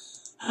himself.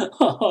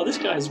 Oh, this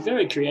guy is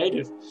very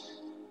creative.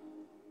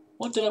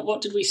 What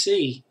did we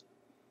see?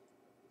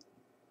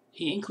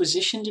 He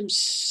inquisitioned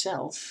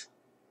himself,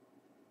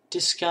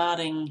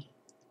 discarding.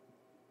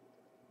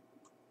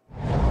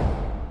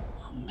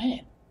 Oh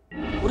man,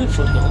 Wooded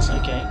Foothills.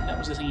 Okay, that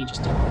was the thing he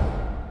just did.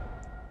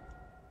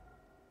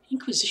 He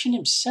inquisitioned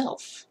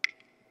himself,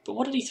 but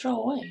what did he throw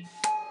away?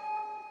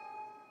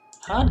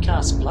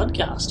 Hardcast,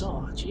 Bloodcast.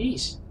 Oh,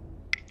 jeez,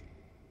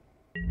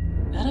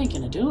 that ain't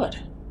gonna do it.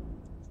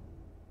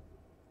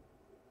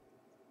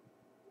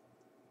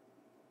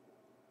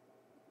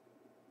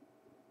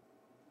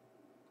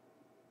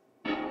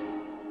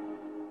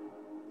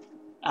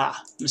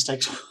 Ah,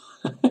 mistakes.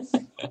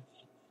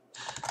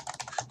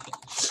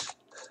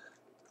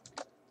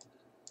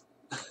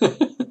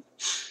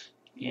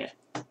 Yeah.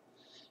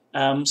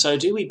 So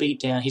do we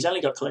beat down? He's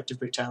only got Collective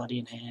Brutality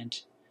in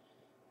hand.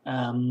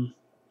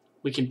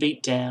 We can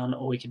beat down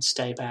or we can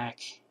stay back.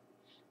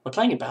 We're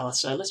playing a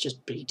Ballast, so let's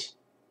just beat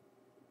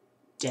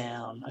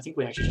down. I think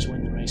we actually just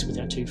win the race with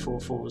our 2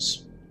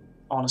 4/4s.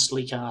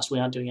 Honestly cast, we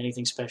aren't doing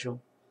anything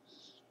special.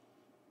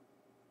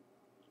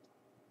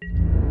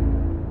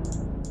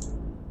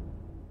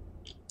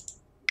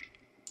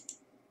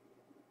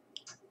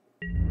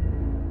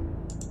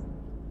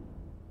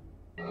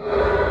 I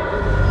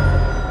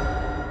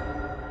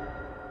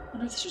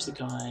wonder if this was the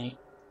guy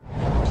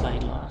who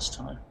played last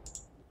time.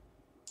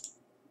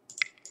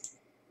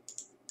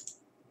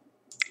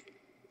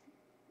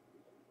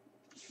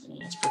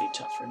 Yeah, it's pretty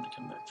tough for him to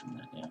come back from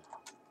that now.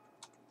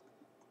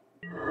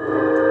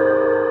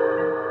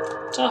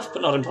 Tough,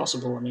 but not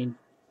impossible. I mean,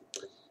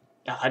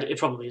 yeah, it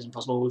probably isn't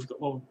possible. We've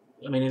got, well,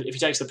 I mean, if he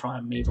takes the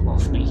Prime Evil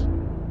off me,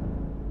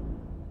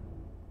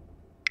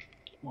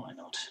 why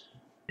not?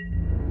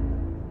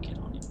 Get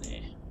on in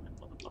there. Don't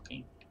bother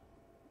blocking.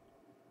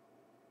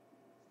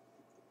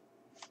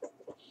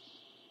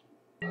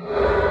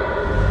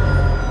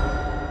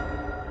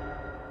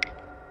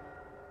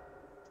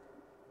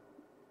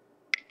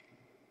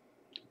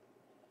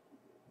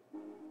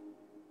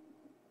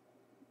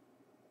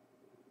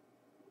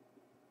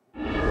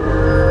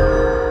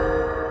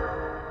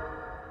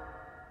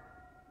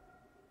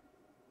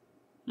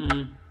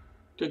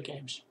 Good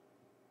games.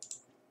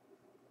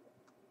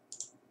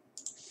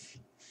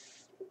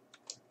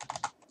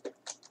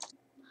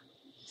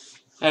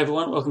 Hey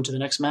everyone, welcome to the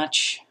next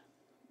match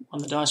on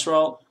the dice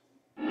roll.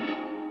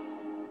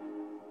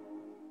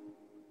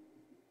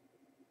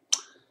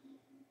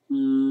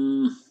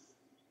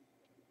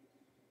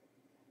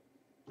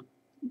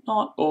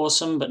 Not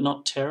awesome, but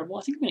not terrible.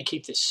 I think I'm going to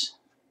keep this.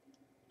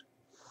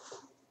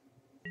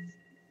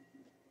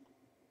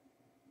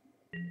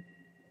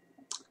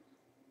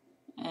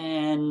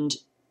 And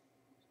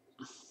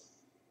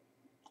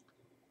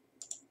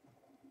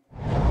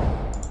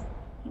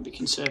I'll be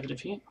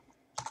conservative here.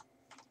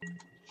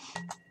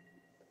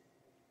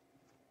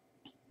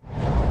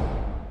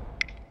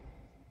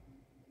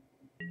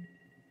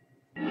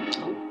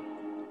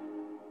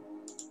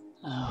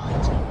 Oh,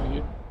 that's not very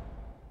good.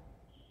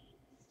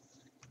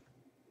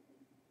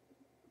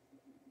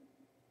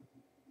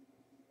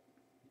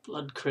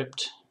 Blood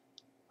Crypt.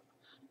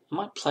 I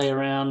might play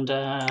around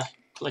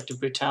Collective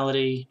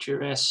Brutality,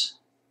 Duress.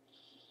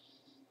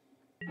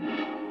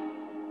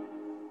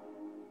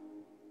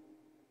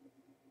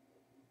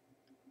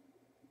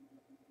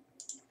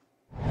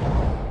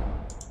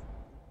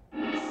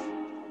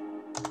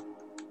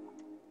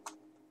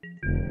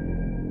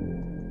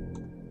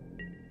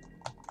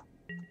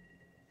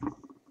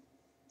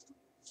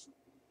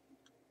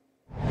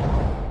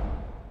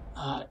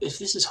 If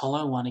this is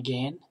Hollow One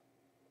again,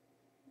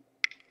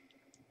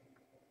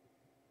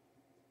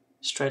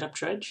 straight up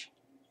Dredge.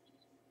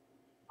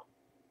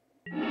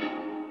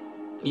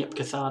 Yep,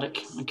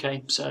 Cathartic.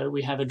 Okay, so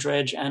we have a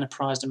Dredge and a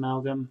Prized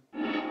Amalgam. Oh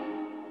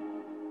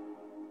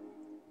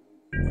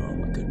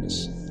my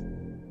goodness.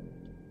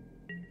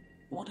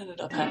 What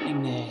ended up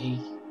happening there?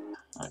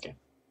 Okay.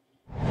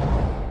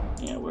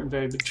 Yeah, we're in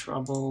very big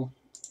trouble.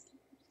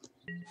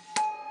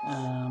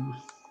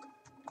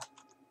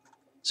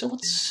 So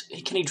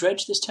can he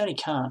dredge this turn? He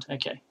can't.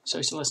 Okay, so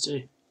he still has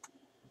to.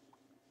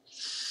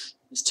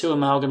 There's 2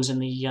 amalgams in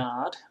the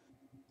yard.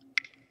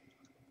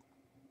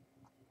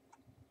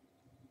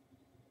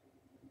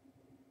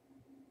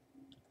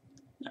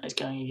 No, he's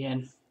going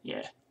again.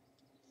 Yeah.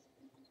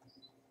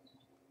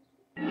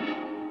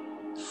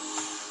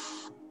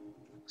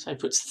 So he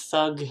puts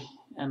Thug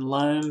and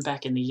Loam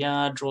back in the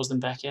yard, draws them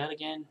back out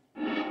again.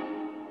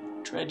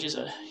 Dredges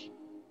a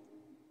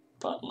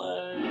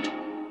buttload.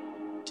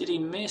 Did he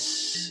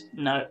miss?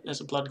 No, there's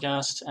a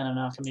Bloodghast and an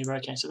Alchemy.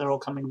 Okay, so they're all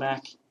coming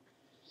back.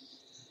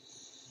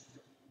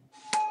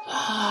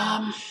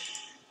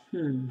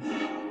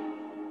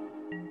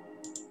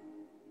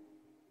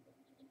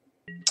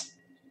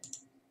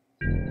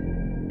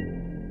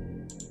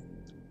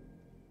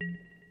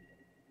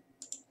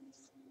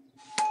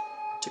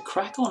 To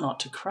crack or not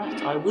to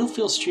crack? I will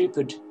feel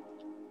stupid.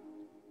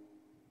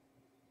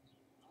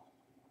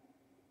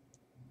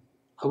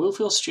 I will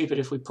feel stupid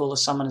if we pull a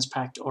Summoner's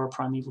Pact or a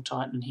Primeval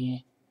Titan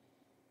here.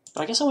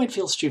 But I guess I won't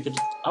feel stupid.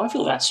 I won't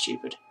feel that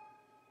stupid.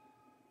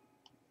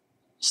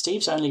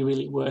 Steve's only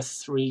really worth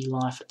 3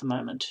 life at the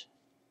moment.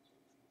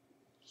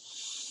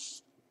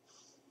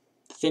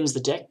 Thins the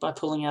deck by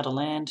pulling out a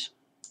land.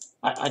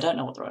 I don't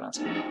know what the right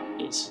answer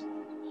is.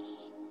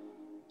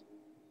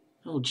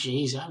 Oh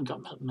geez, I haven't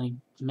got many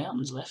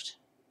mountains left.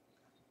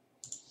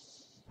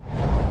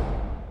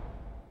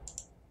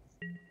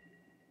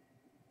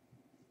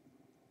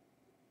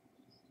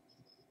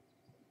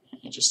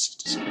 Yeah,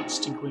 just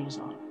stink wings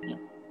on. Yep.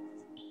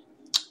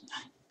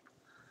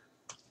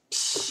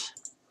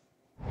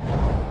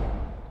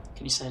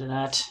 Can you say to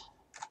that?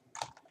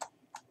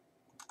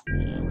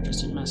 Yeah, we're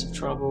just in massive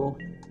trouble.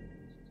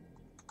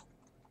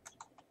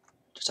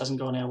 Just hasn't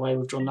gone our way.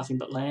 We've drawn nothing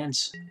but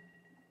lands.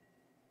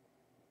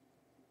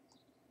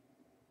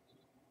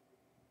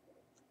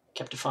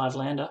 Kept a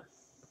 5-lander.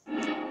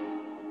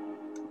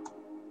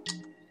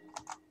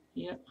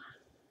 Yep.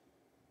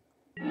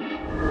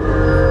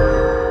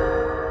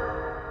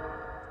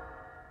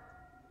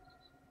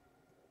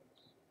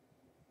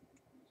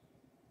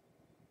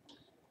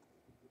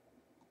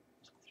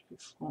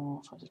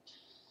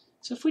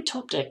 So if we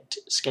top decked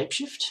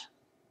Scapeshift,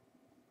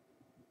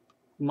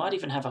 we might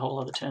even have a whole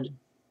other turn to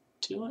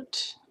do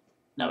it.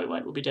 No, we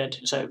won't. We'll be dead.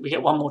 So we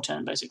get 1 more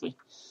turn, basically.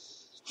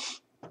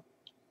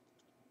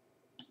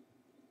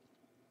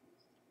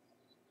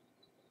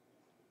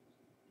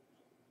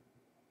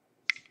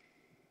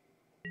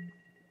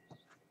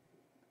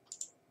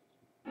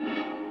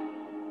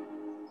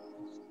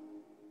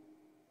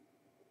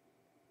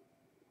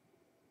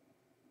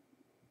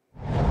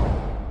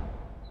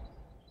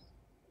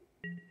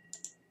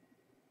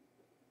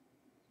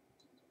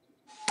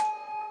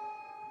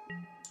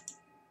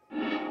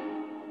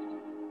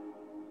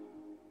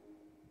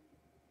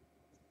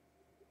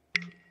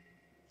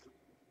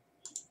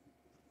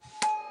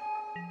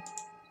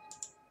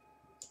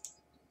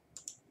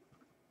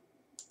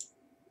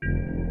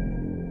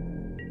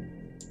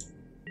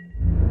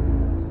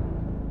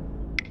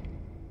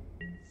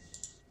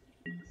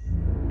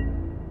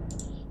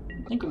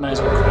 I think we may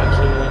as well crack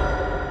here.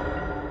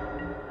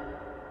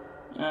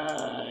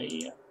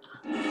 Yeah.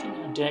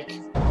 Thin deck.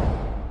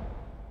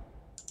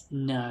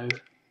 No.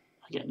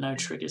 I get no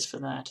triggers for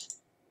that.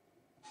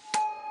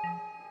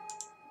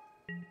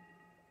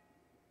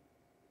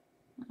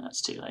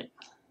 That's too late.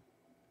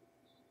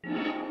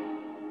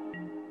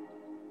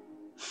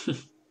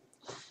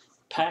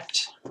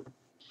 Pact.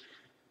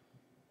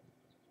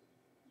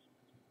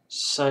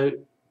 So,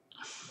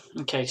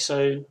 okay,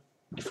 so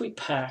if we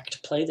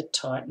pact, play the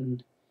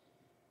Titan,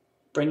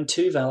 bring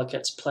 2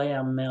 Valakutes, play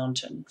our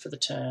Mountain for the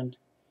turn,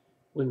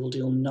 we will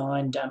deal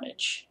 9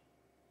 damage.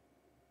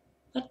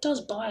 That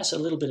does buy us a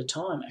little bit of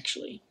time,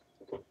 actually.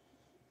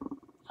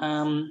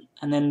 And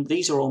then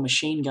these are all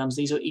machine guns.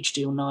 These are each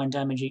deal 9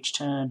 damage each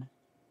turn.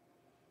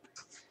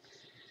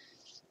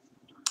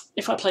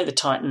 If I play the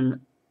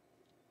Titan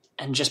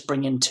and just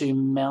bring in 2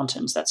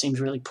 mountains, that seems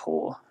really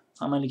poor.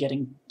 I'm only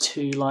getting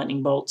 2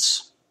 lightning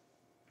bolts.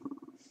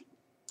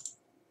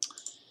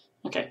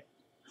 Okay.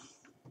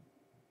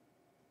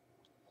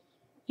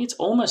 It's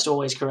almost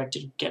always correct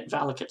to get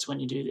Valakuts when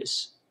you do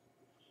this.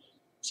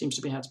 Seems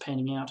to be how it's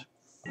panning out.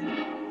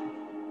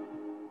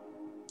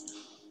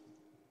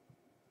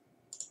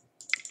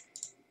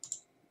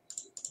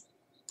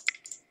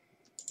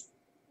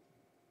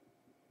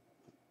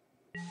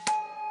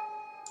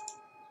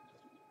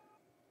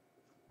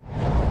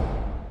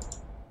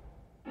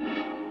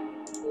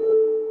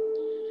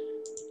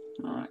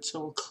 Alright, so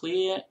we'll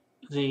clear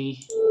the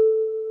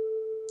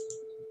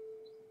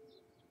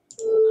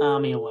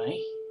army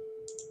away.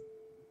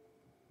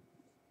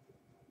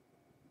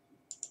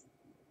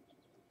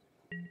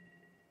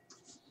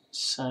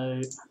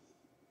 So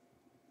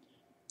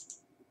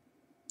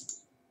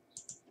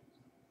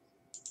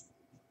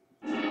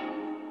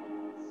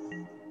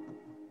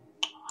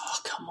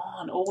come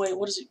on, always,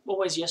 what does it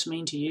always yes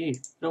mean to you?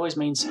 It always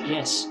means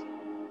yes.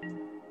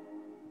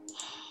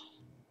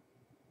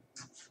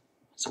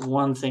 It's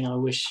one thing I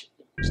wish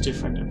was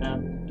different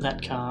about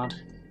that card.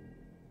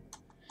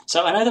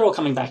 So I know they're all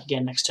coming back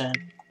again next turn.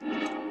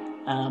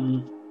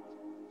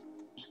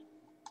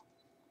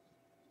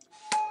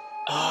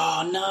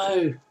 Oh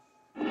no!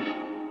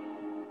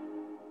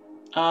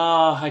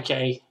 Oh,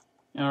 okay.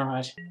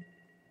 Alright.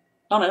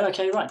 Oh no,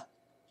 okay, right.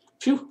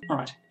 Phew,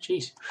 alright,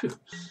 jeez. Phew.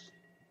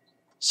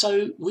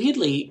 So,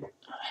 weirdly,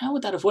 how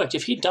would that have worked?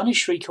 If he'd done his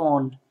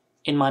Shriekhorn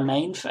in my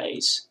main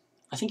phase,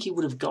 I think he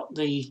would have got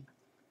the...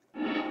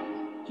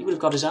 He would have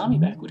got his army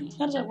back, would he?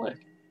 How does that work?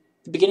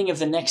 The beginning of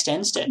the next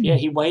end step. Yeah,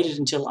 he waited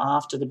until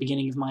after the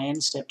beginning of my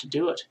end step to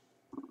do it.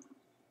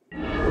 Oh,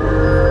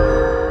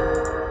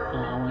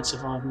 I won't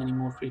survive many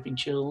more creeping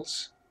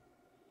chills.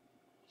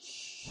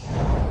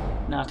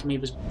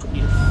 Narcomoeba's put me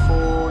to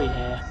 4,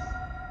 yeah.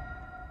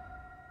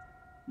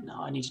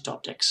 No, I need to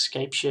top deck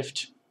Scape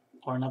Shift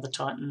or another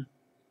Titan.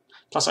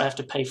 Plus I have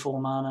to pay 4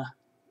 mana.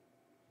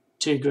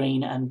 2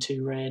 green and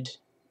 2 red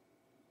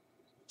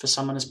for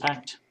Summoner's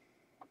Pact.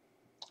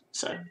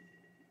 So,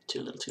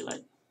 too little too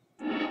late.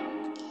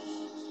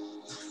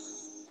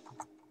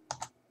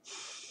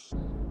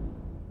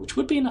 Which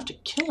would be enough to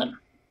kill him.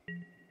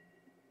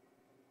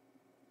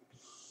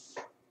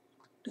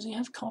 Does he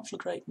have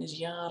Conflagrate in his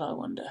yard, I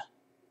wonder?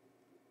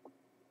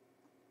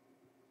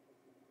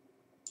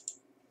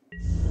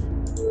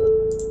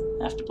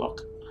 I have to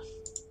block.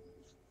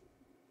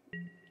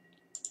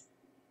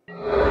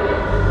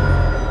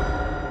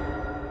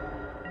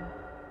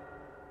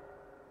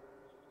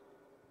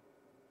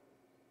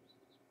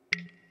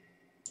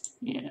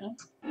 Yeah.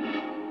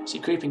 See,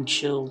 creeping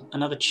chill.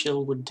 Another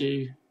chill would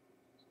do.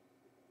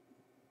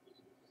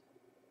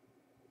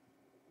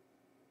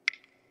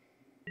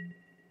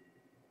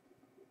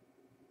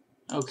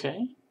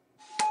 Okay.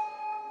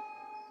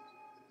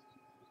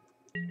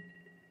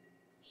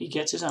 He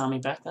gets his army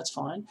back, that's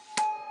fine.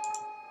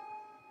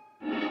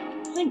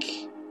 I think...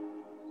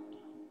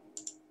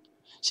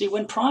 See,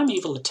 when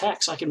Primeval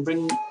attacks, I can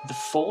bring the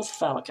 4th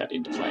Valakut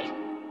into play.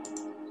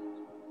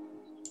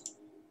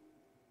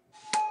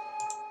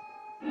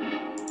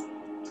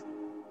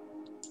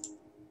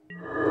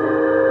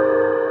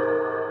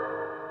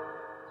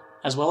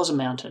 As well as a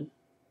mountain,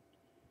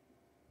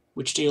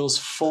 which deals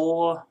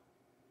 4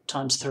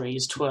 times 3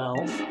 is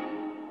 12.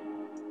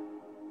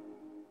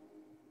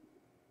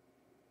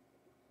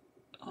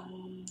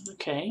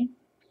 Okay.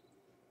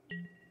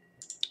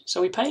 So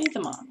we pay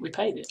them up. We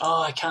pay the...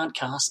 Oh, I can't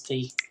cast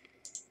the...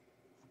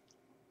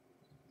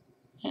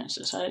 Yeah,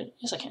 so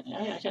yes, I can.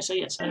 Okay, so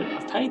yes,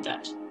 I've paid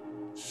that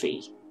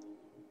fee.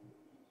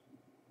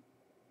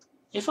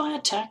 If I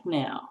attack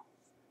now,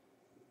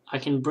 I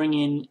can bring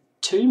in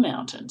 2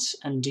 mountains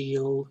and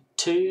deal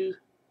 2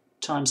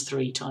 times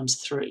 3 times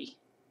 3.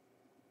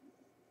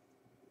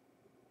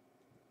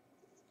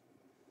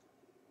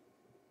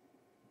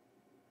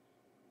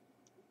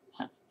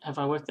 Have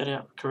I worked that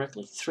out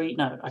correctly? 3?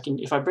 No, I can.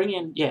 If I bring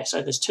in, yeah.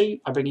 So there's 2.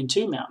 I bring in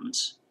 2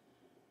 mountains.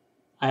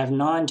 I have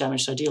 9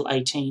 damage, so I deal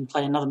 18.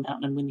 Play another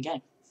mountain and win the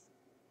game.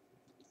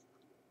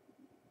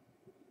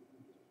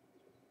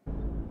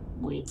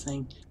 Weird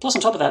thing. Plus,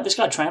 on top of that, this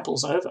guy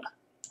tramples over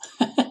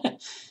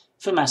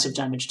for massive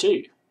damage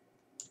too.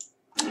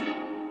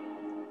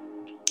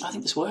 I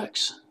think this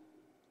works.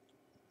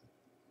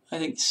 I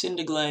think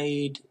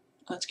Cinderglade.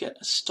 Let's get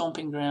a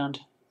Stomping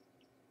Ground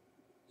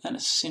and a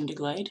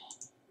Cinderglade.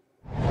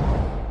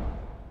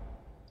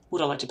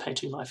 Would I like to pay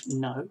 2 life?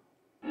 No.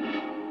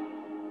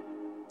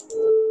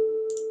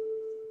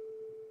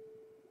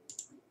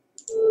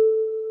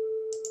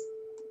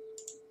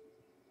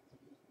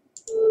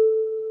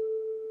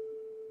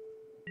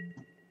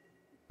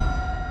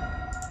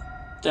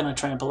 Then I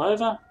trample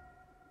over.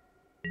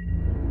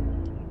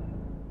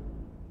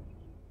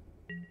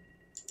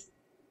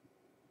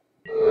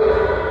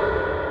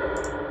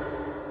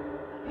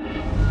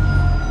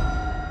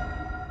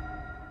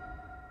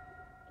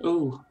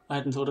 Ooh, I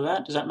hadn't thought of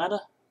that. Does that matter?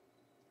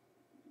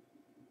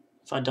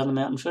 If I'd done the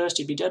mountain first,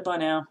 he'd be dead by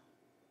now.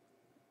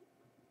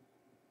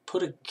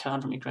 Put a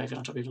card from your graveyard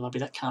on top of your lobby.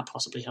 That can't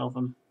possibly help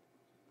him.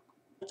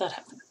 Let that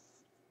happen.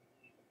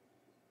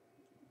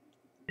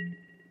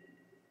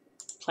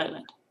 Play a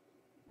land.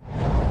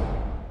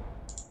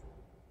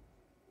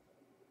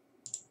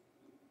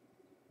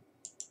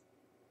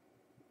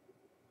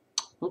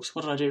 Oops,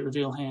 what did I do?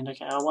 Reveal hand.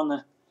 Okay, I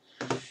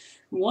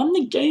won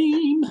the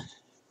game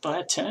by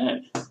a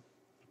turn.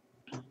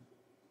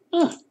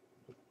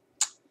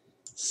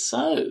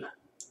 So,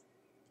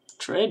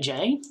 Dredge,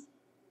 eh?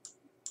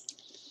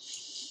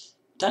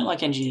 Don't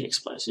like engineered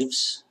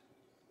explosives.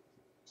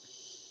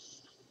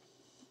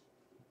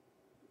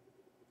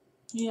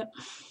 Yep.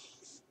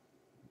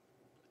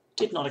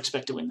 Did not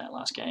expect to win that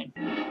last game.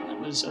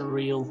 That was a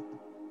real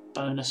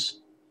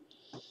bonus.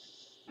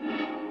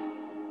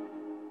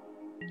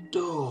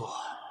 Oh.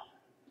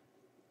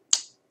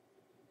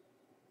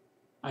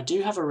 I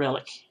do have a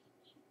relic.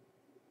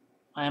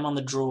 I am on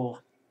the draw.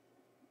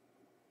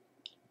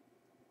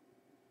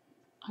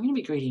 I'm going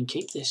to be greedy and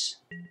keep this.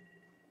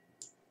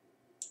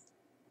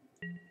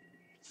 If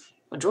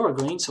I draw a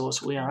green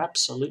source, we are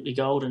absolutely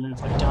golden, and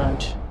if I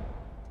don't...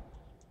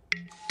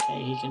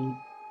 Okay, he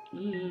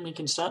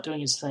can start doing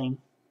his thing.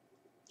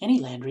 Any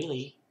land,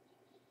 really.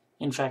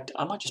 In fact,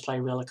 I might just play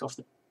relic off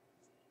the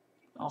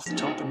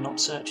top and not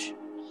search.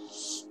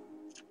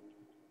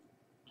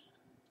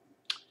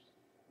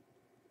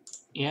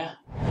 Yeah.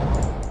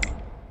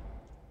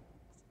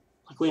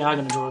 Like, we are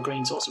going to draw a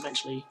green source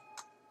eventually.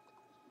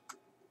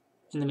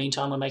 In the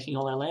meantime, we're making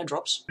all our land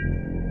drops.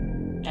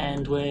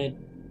 And we're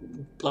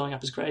blowing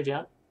up his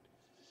graveyard.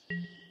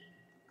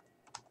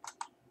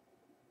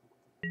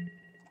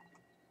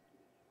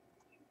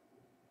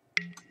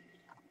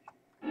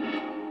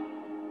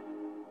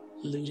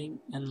 Looting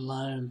and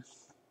loam.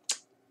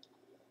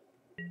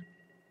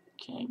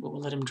 Okay, well,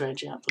 we'll let him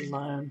dredge out the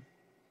loam.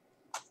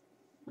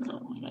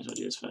 Oh, we may as well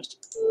do this first.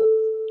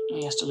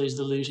 He has to lose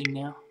the looting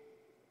now.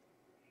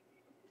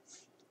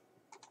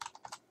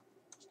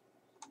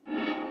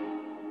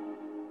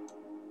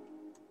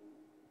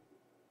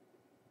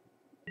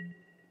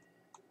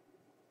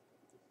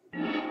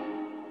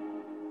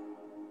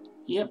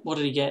 Yep, what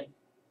did he get?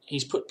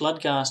 He's put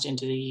Bloodghast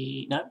into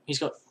the... No, he's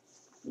got...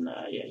 No,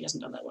 yeah, he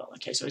hasn't done that well.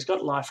 Okay, so he's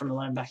got life from the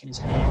loam back in his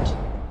hand.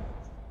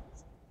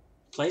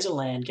 Plays a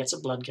land, gets a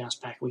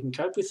Bloodghast back. We can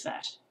cope with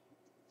that.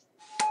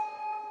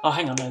 Oh,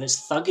 hang on, no, there's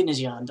Thug in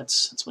his yard.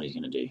 That's what he's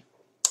going to do.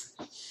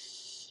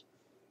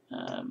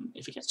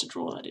 If he gets to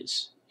draw, that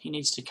is. He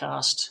needs to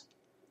cast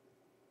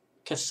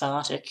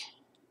Cathartic,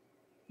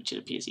 which it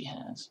appears he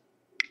has.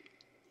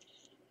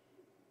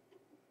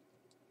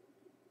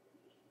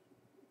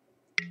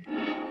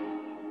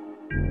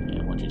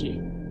 Yeah, what'd you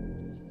do?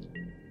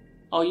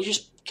 Oh, you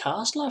just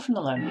cast life from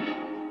the loam?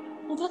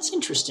 Well, that's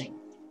interesting.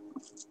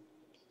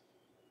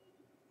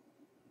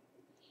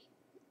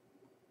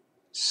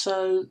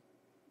 So,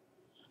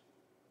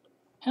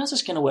 how's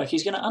this going to work?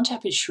 He's going to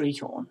untap his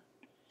Shriekhorn.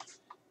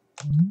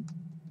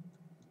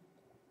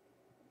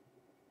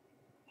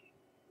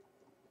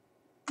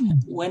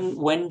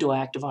 When do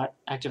I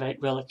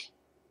activate Relic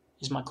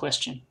is my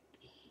question.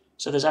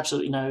 So there's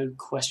absolutely no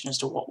question as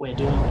to what we're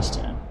doing this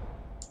turn.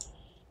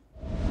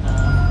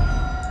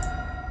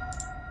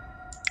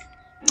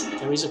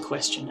 There is a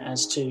question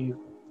as to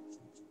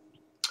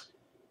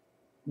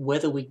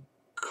whether we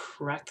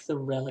crack the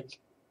Relic.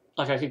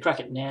 Like, I could crack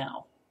it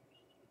now.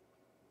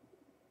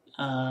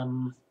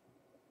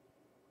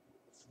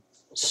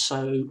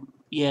 So,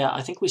 yeah,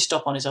 I think we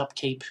stop on his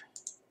upkeep.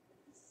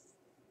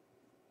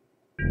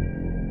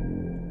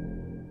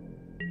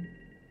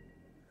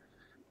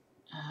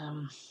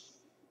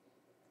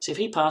 So if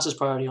he passes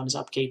priority on his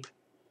upkeep,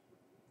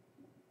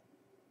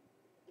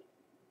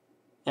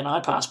 then I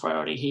pass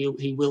priority.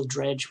 He will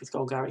dredge with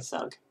Golgari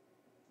Thug.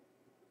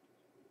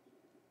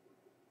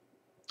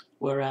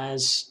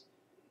 Whereas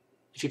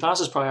if he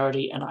passes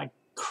priority and I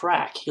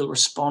crack, he'll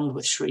respond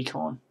with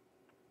Shriekhorn,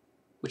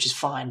 which is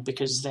fine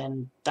because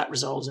then that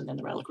resolves and then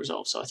the Relic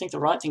resolves. So I think the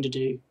right thing to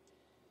do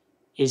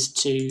is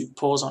to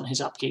pause on his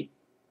upkeep.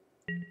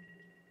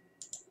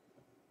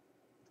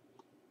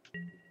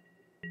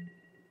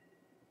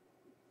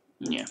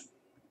 Yeah.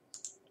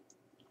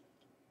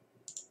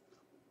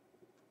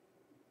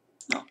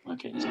 Oh,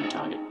 okay, there's no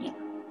target, yeah.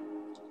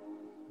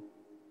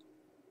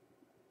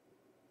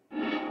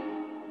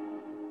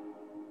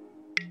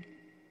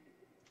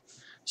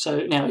 So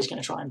now he's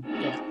going to try and,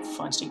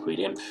 find Stinkweed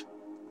Imp.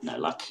 No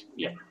luck,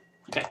 yeah.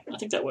 Okay, I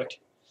think that worked.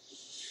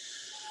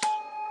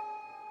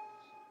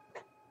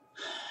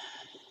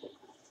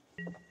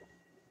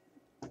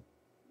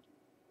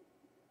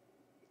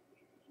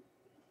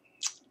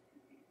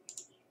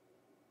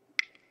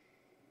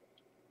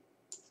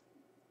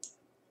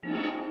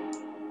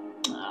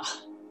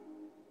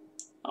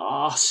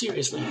 Oh,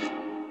 seriously.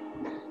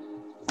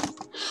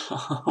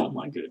 Oh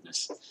my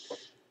goodness.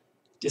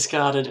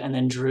 Discarded and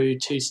then drew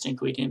 2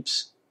 Stinkweed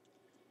Imps.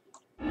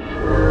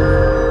 Yeah.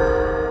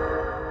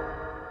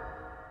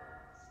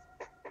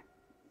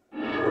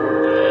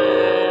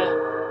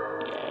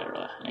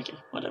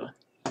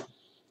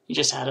 He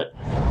just had it.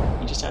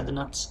 He just had the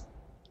nuts.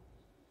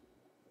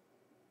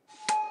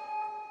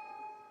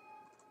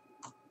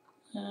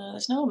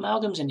 There's no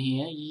amalgams in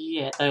here.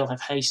 Yeah, they all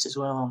have haste as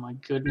well. Oh my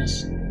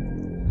goodness.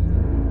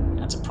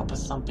 That's a proper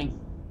thumping.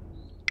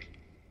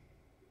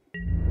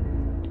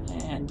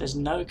 And there's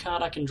no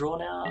card I can draw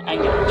now.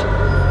 Anger.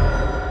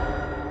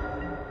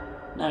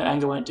 No,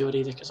 anger won't do it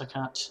either because I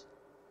can't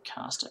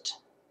cast it.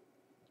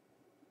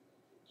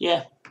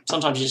 Yeah,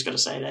 sometimes you just got to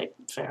say that.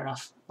 Fair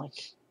enough.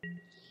 Like,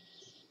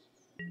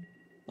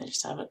 they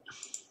just have it.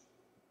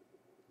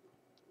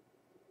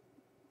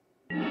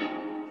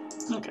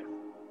 Okay.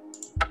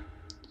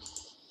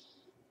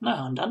 No,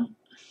 I'm done.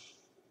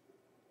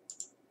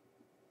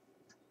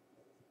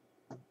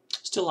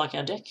 Still like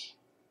our deck.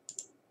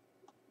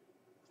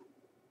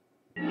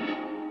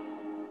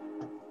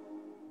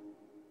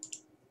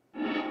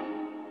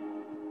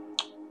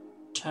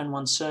 Turn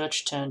 1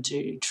 search, turn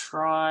 2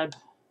 tribe.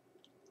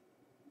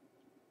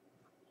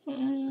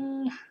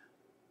 I'll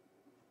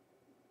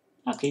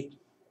keep.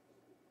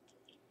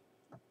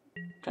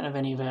 Don't have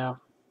any of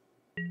our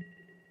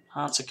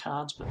answer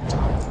cards, but that's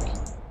fine, I think.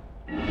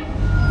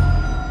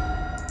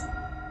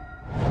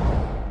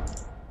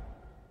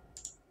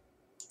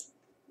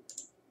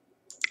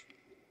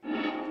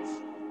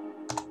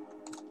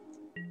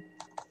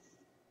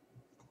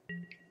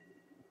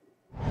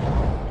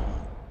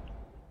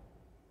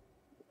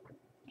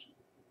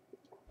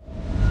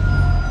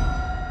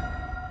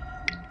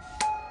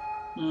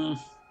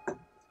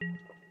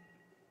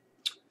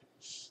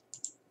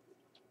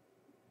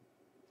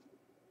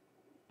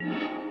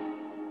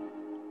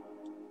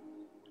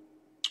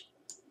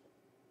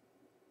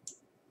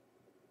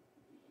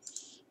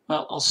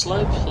 Well, I'll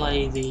slow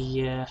play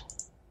the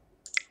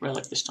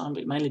relic this time,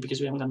 but mainly because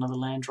we haven't got another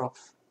land drop,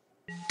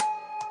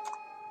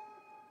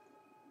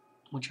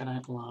 which I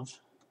don't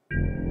love.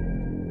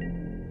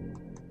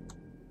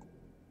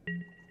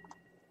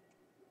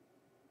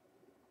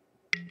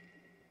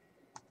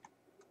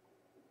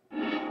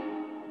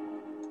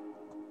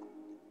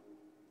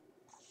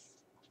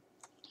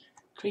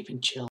 Creeping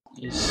Chill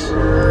is...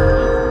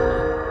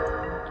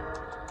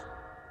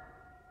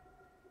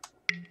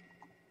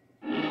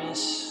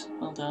 Yes,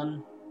 well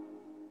done.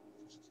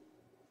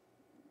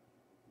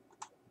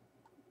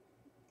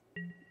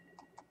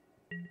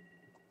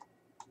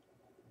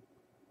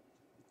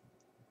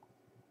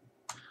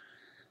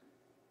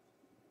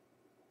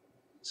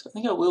 So I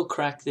think I will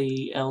crack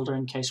the Elder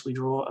in case we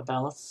draw a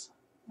Baloth.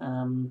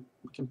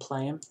 We can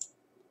play him.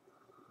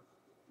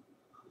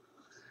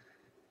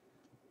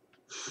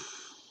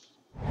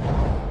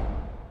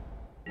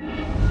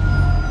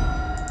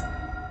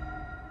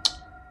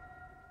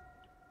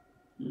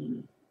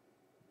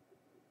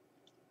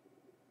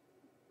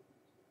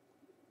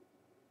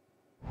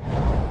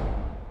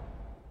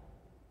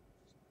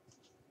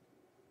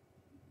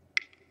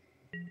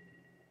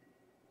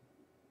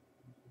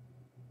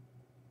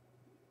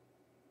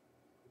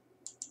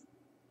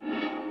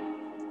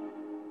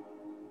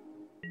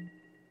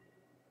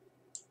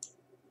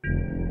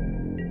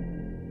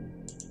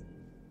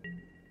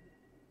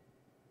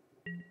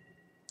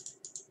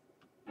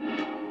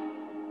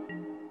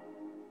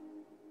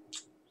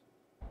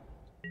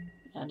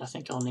 And I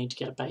think I'll need to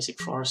get a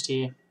basic forest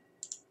here.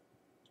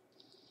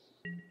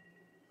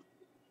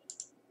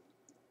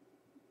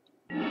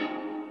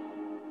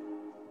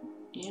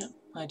 Yeah,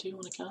 I do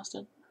want to cast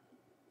it.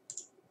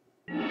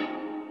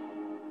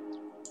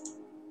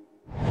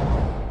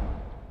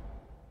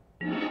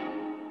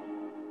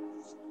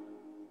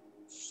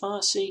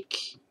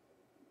 Farseek.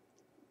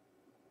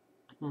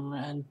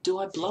 And do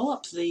I blow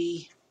up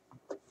the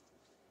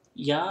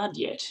yard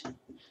yet?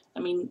 I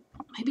mean,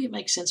 maybe it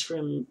makes sense for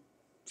me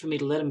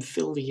to let him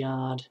fill the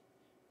yard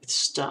with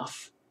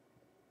stuff.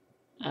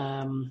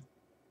 And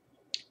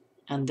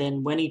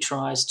then when he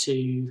tries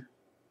to...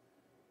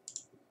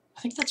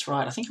 I think that's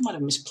right. I think I might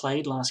have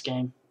misplayed last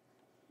game.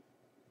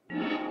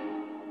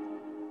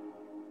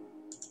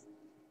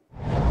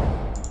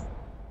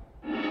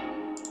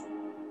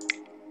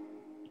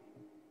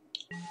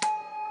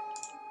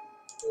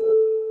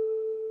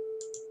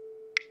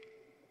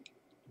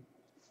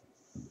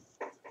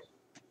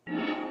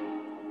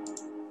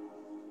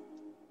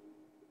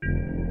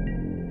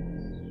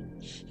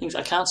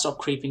 I can't stop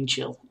Creeping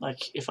Chill.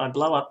 Like, if I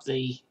blow up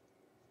the...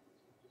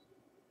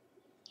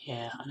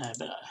 Yeah, I know,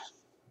 but...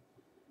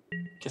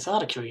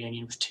 Cathartic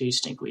Reunion with 2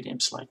 Stinkweed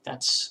Imps, like,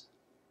 that's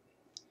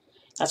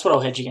what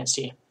I'll hedge against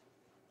here.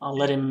 I'll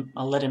let him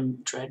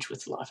dredge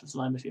with Life of the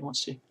Loam if he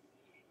wants to.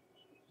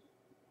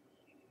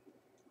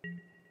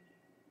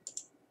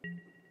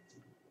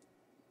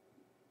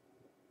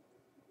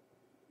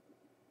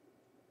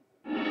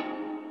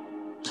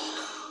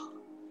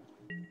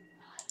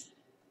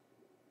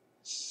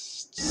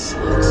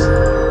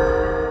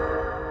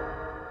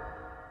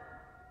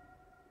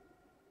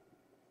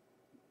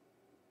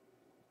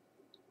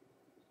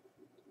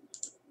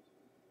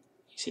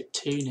 He's hit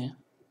 2 now.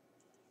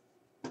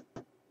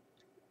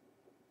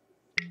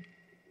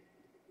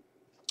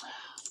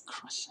 For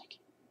Christ's sake.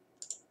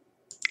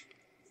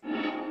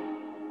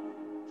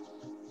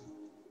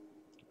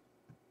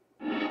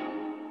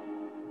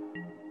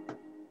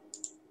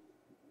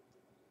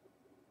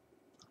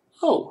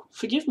 Oh,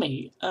 forgive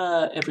me,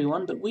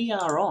 everyone, but we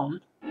are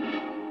on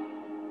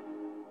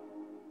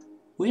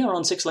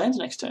 6 lands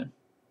next turn.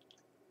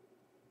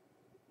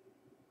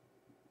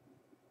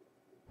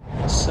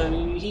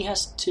 So he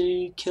has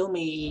to kill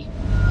me.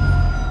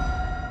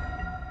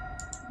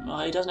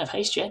 Oh, he doesn't have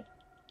haste yet.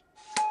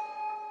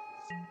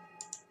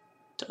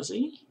 Does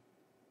he?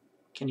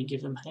 Can you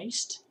give them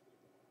haste?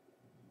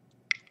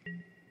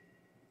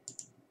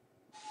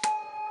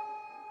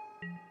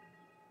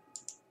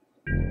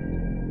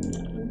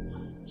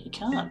 No, he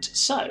can't.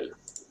 So,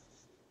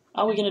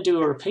 are we going to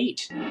do a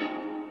repeat?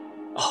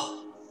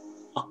 Oh,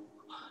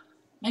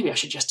 maybe I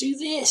should just do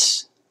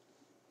this.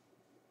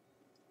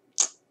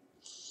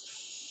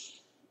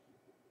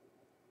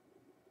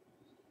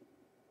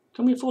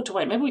 Can we afford to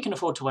wait? Maybe we can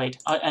afford to wait.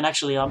 And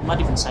actually, I might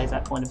even save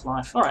that point of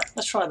life. Alright,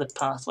 let's try the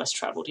path less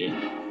travelled here.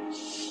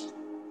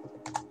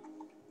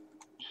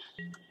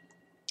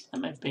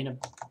 That may have been a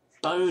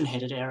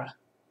boneheaded error.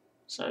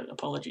 So,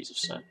 apologies if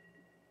so.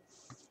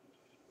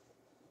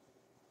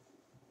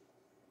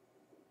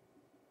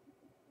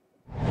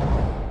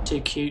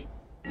 Too cute.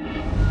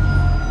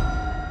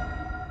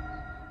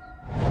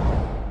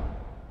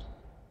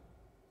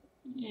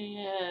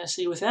 Yeah,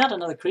 see, without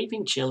another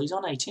creeping chill, he's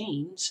on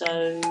 18,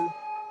 so...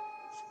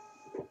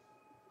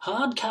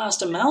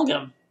 Hardcast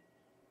Amalgam.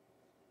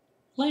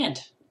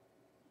 Land.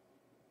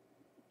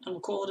 And we'll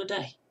call it a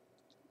day.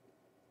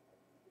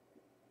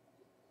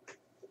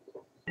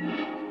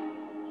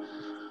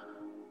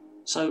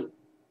 So,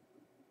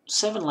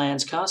 7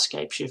 lands,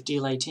 Carscape Shift,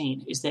 deal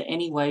 18. Is there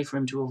any way for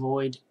him to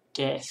avoid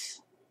death?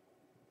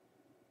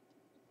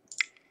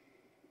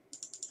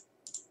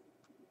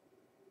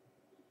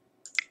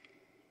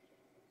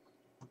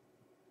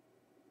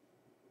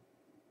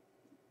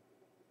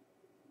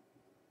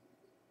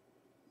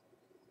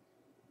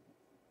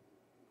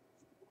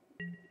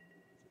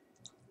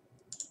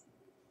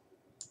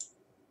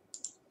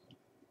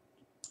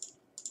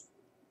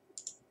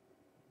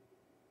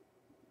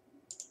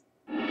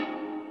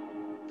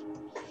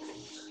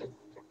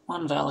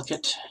 One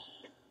Valakut.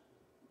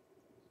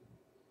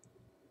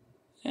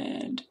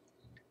 And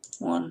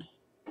 1.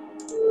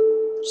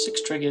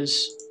 6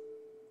 triggers.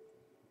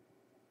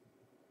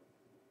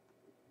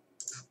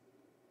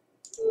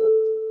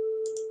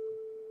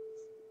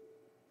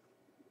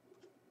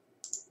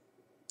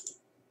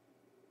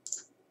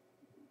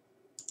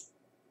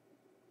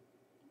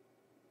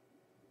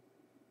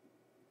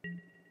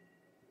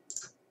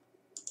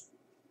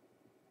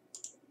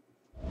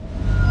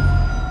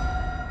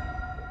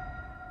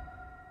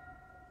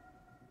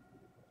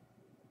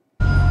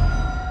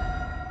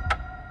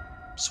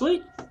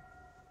 Sweet.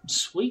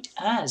 Sweet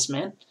as,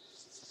 man.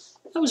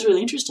 That was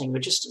really interesting.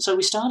 So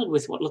we started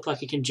with what looked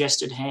like a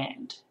congested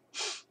hand.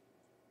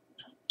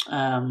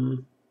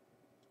 And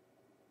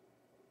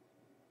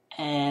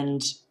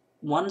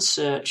one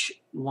search,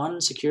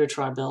 one Secure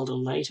Tribe Elder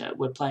later,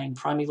 we're playing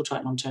Primeval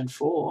Titan on turn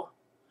 4.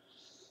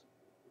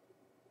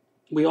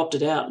 We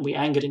opted out and we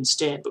angered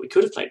instead, but we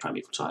could have played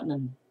Primeval Titan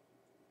and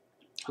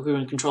we were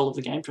in control of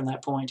the game from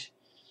that point.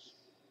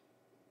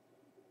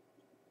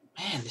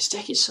 Man, this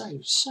deck is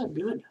so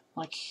good.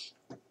 Like,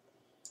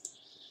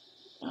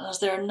 is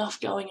there enough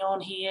going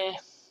on here?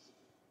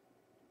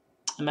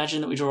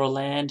 Imagine that we draw a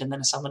land and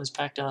then a Summoner's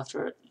Pact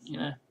after it, you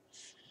know.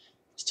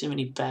 There's too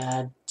many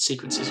bad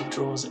sequences of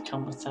draws that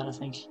come with that, I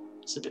think.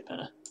 It's a bit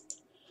better.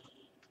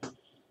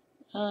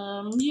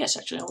 Yes,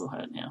 actually, I will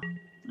have it now.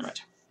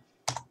 Alright.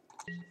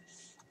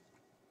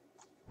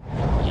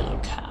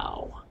 Yellow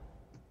Cow.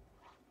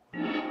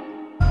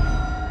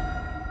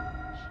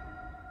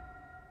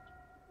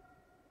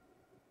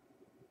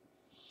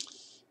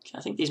 I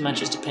think these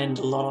matches depend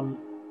a lot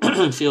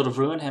on Field of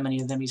Ruin, how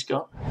many of them he's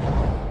got.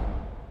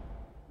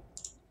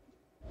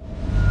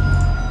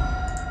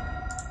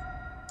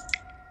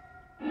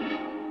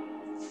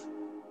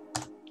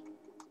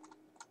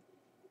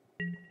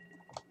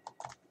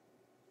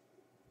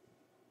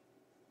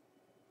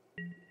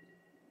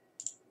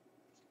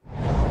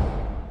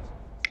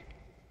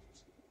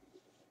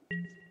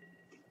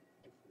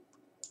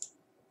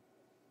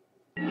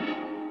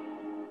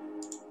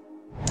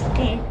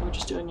 Okay, we're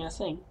just doing our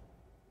thing.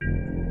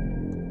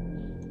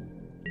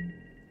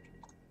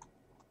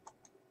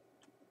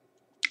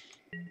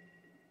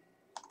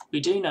 We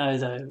do know,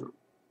 though,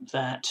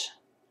 that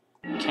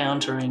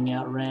countering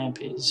our ramp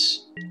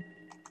is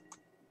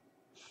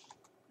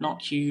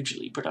not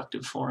hugely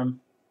productive for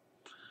him.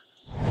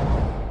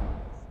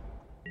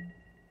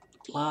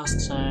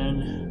 Blast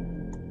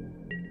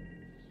Zone.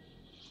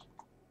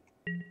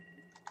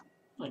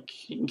 Like,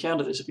 he can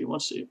counter this if he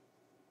wants to.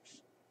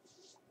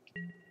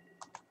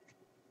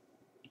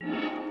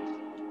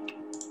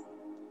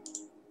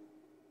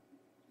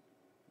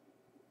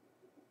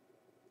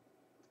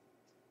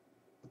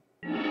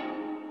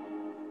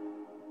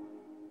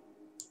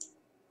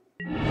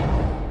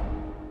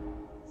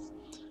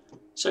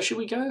 So should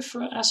we go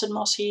for Acid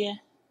Moss here?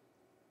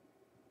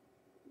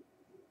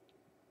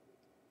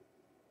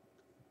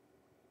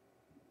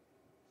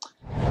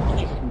 I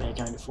think I can bear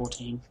going to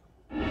 14.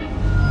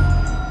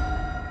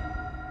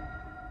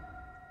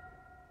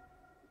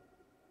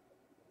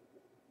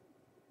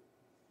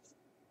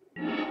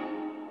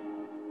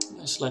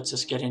 Just lets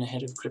us get in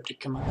ahead of Cryptic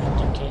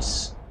Command in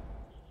case.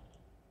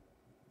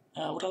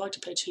 Would I like to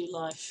pay 2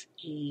 life?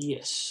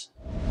 Yes.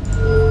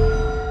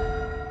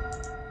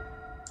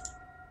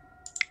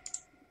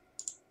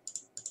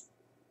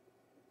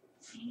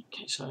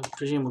 Okay, so I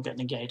presume we'll get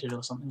negated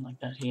or something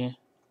like that here.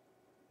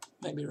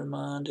 Maybe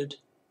remanded.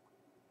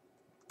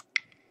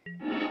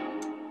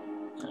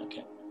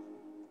 Okay.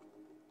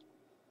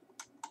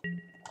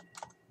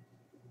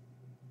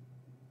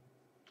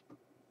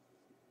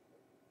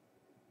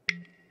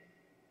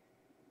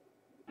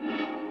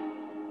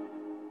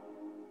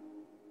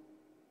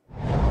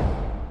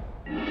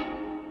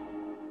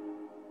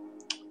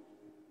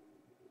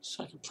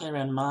 So I can play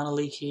around Mana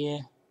Leak here.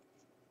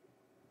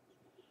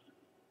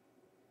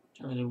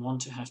 Don't really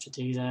want to have to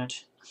do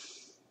that.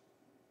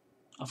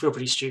 I feel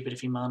pretty stupid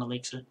if he Mana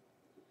Leaks it.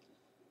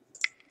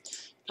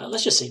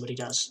 Let's just see what he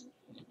does.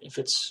 If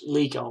it's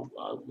Leak, I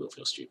will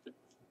feel stupid.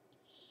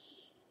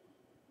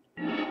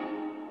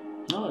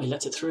 Oh, he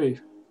lets it through.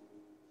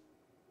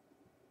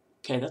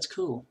 Okay, that's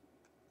cool.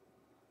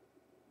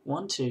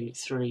 1, 2,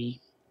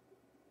 3,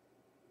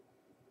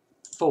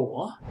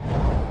 4.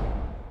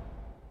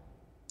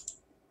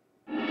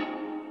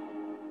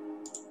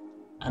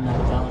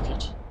 Another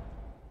Valakut.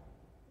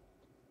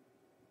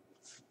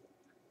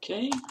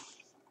 Okay.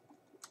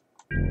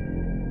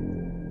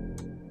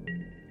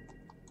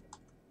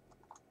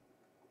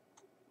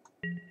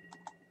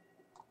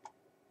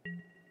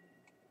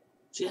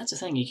 See, that's the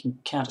thing, you can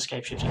counter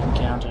Scape Shift, you can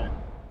counter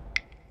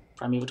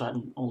Primeval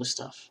Titan, all this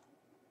stuff.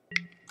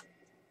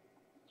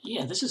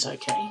 Yeah, this is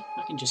okay.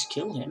 I can just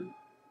kill him.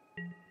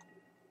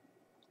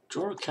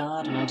 Draw a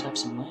card and untap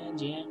some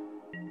lands, yeah.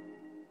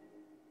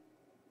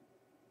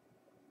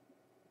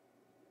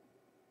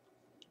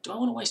 Do I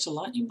want to waste a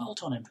Lightning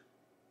Bolt on him?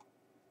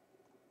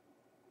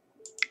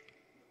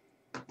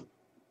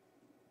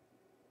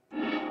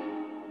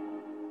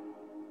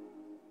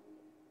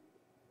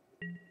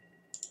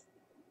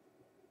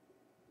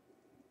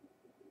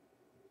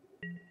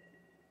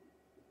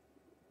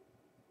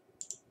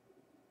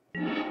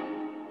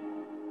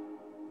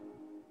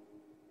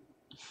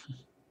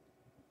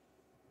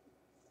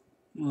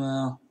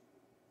 Well,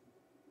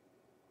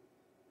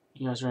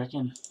 you guys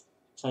reckon?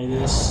 Play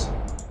this.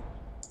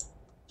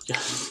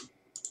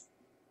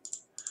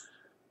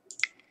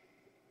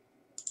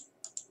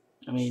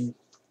 I mean,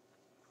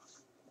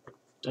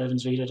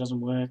 Dovin's Veto doesn't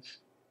work.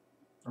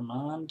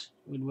 Remand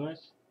would work.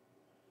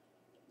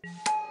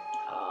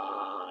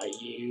 Ah,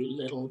 you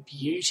little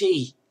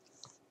beauty.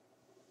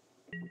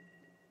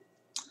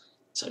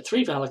 So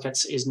 3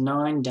 Valakuts is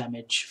 9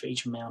 damage for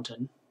each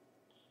mountain.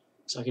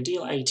 So I could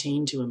deal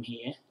 18 to him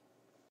here.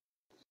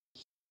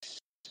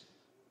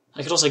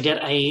 I could also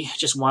get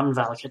just 1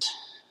 Valakut.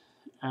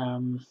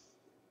 And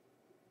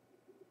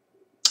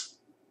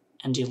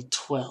deal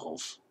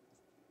 12.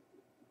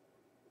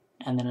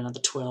 And then another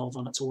 12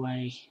 on its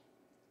way.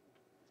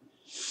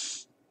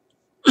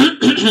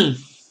 I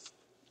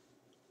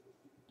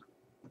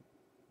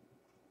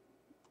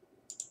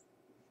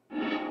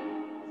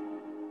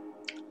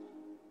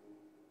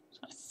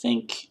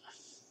think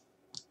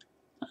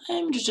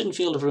I'm interested in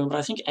Field of Ruin, but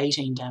I think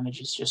 18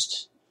 damage is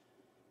just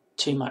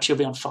too much. He'll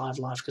be on 5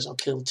 life because I'll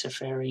kill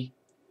Teferi.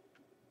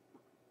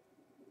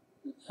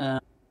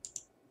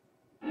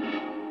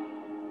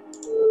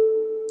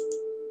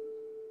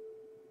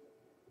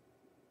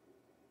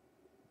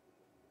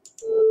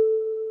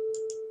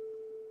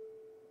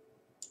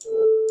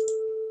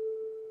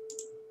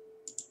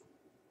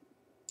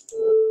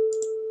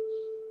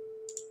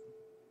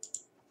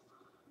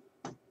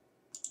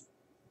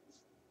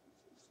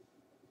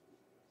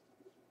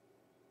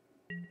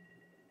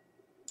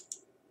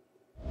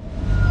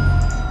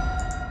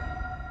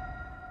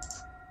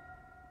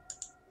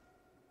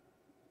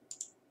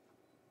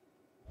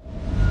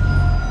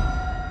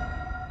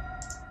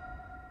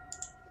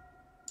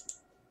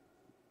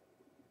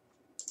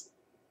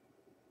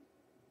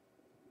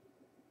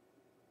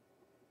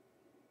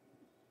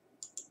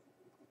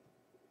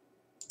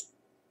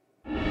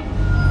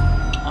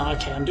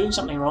 Okay, I'm doing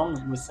something wrong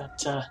then with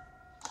that.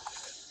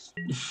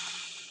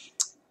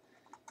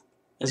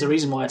 There's a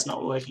reason why it's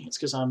not working. It's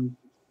because I'm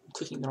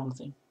clicking the wrong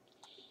thing.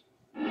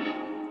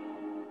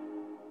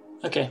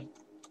 Okay,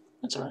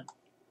 that's alright.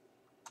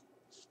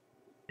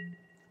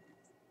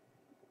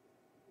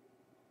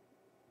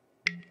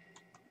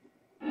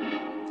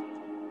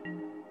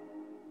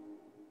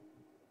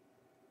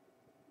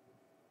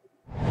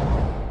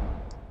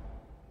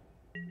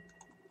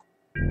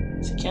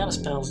 See, counter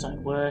spells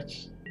don't work.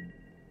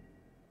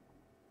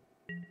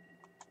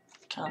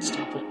 Can't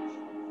stop it.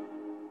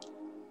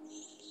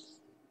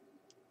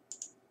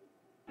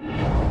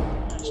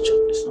 Let's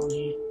chuck this on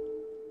here.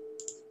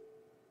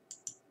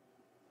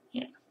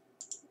 Yeah.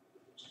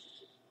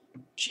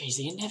 Jeez,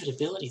 the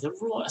inevitability, the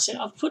raw. I said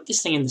I've put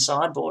this thing in the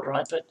sideboard,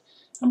 right? But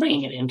I'm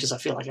bringing it in because I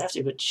feel like I have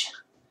to. But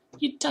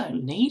you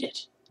don't need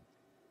it.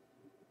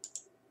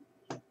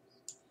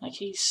 Like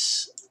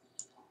he's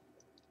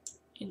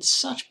in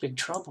such big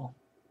trouble.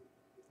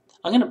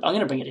 I'm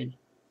gonna bring it in.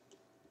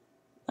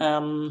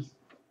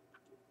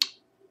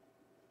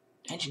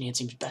 Engineered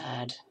seems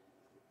bad.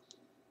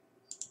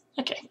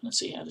 Okay, let's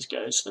see how this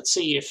goes. Let's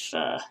see if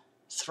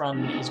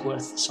Thrun is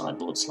worth the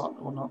sideboard slot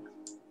or not.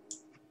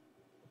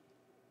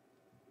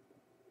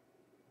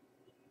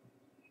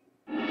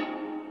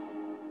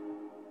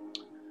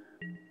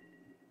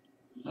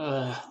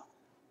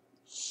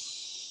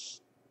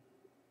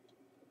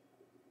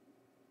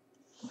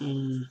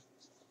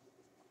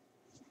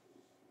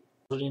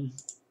 Put it in.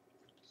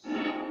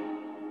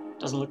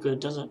 Doesn't look good,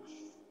 does it?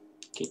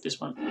 Keep this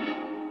one.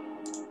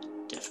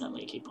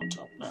 Definitely keep on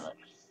top. No.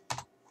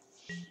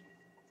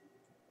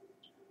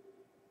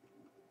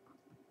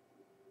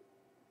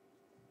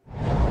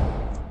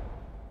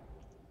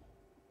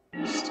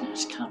 I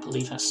just can't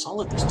believe how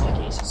solid this deck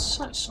is. It's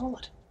so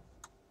solid.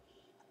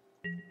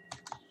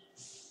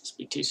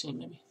 Speak too soon,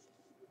 maybe.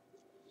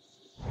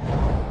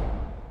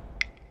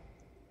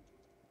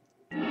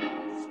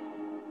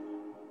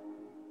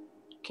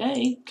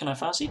 Okay, can I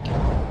far seek?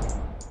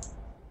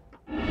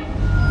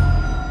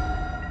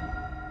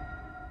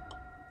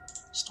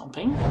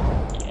 Stomping,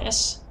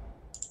 yes.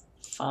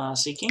 Far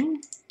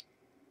seeking.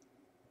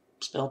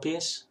 Spell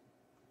pierce.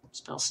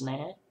 Spell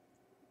snare.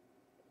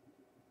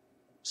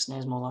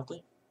 Snare's more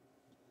likely.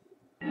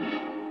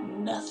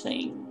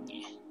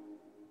 Nothing.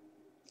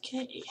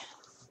 Okay.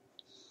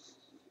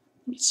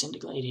 It's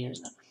Cinderglade here,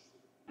 isn't it?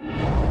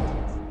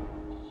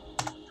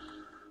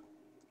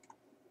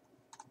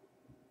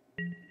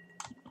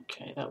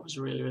 Okay, that was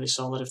really, really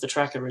solid. If the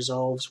tracker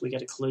resolves, we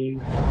get a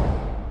clue.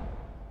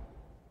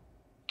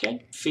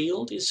 Okay,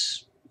 field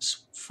is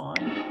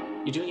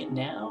fine. You're doing it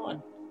now? I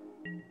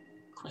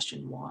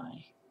question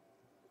why.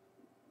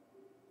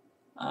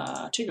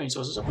 2 green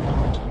sources up on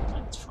my turn.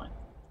 That's fine.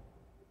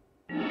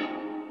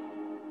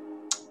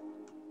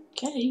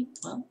 Okay,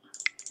 well.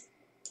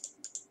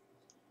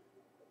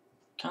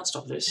 Can't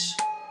stop this.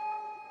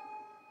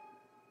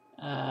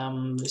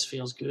 This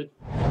feels good.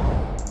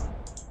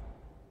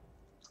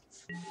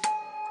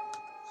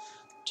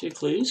 2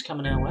 clues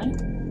coming our way.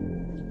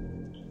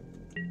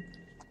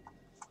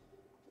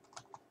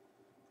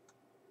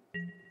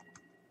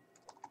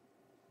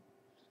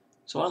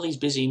 So while he's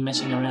busy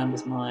messing around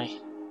with my...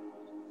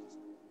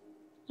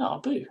 Oh,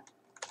 boo.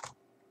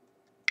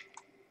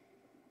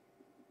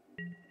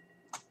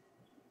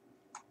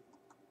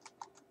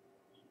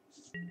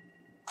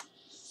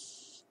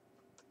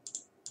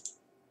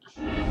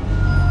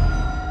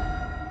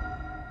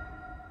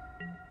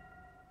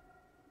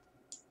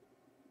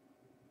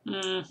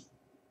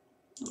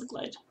 Look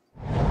late.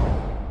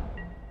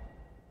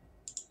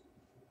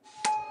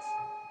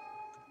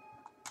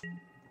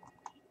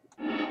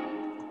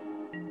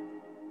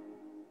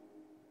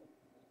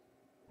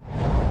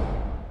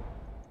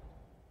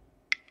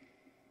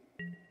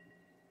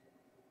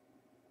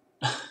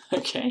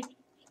 Okay.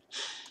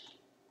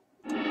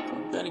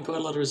 Burning quite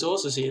a lot of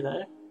resources here,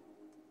 though.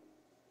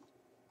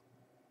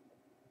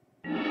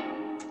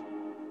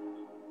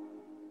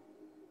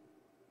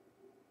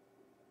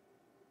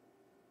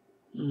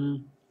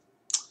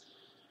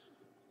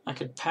 I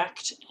could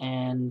Pact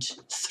and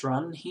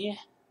Thrun here.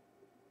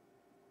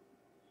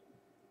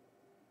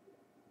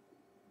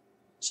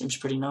 Seems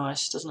pretty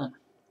nice, doesn't it?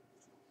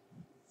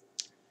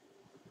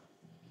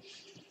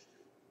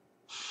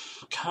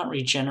 Can't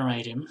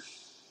regenerate him.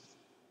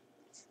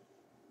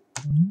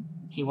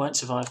 He won't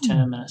survive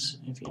Terminus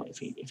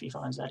if he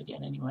finds that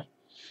again anyway.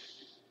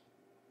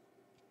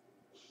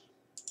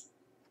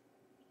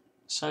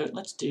 So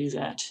let's do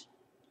that.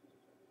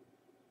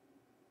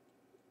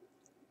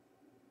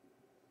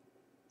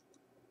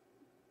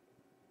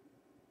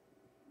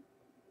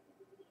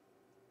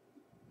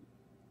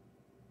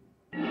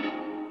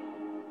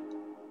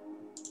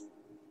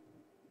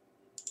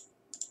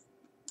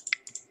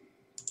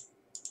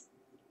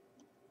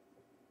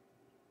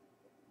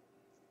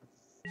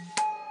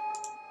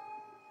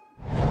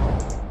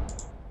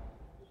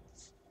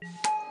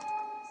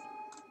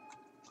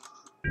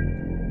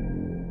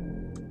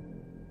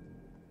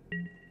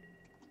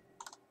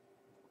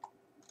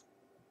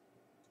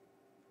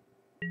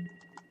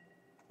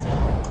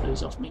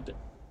 Clues off me, but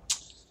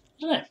I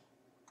don't know.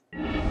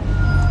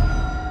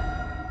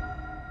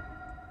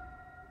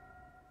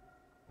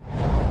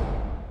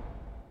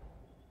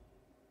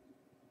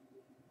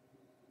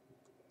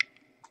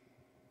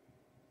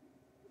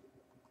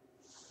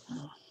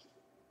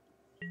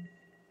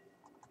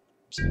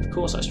 So of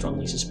course, I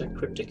strongly suspect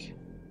Cryptic.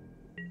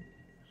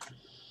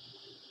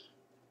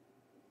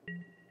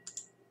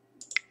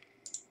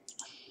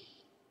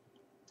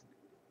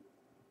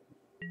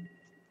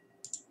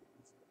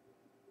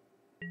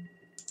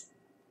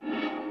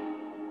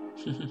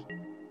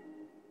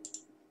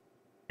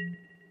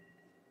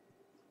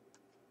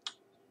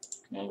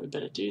 Okay, we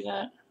better do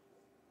that.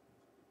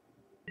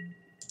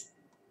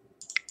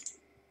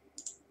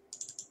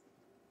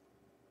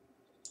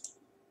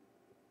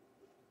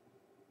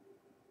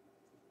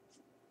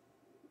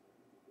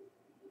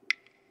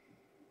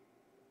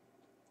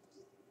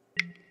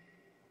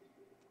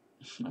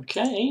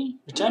 Okay,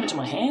 return it to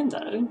my hand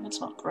though, that's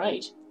not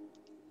great.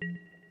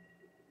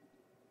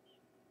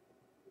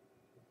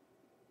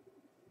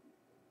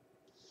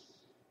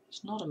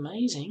 It's not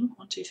amazing.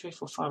 1, 2, 3,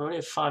 4, 5. I already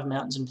have 5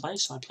 mountains in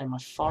place, so I play my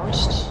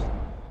forest.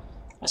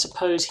 I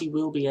suppose he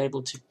will be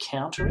able to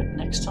counter it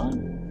next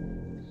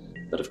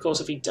time. But of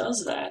course, if he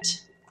does that,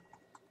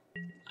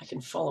 I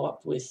can follow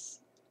up with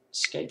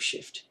Scape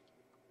Shift.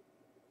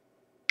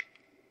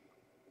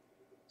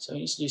 So he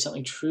needs to do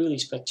something truly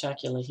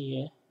spectacular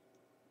here.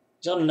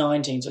 He's on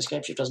 19, so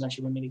Scape Shift doesn't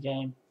actually win me the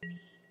game.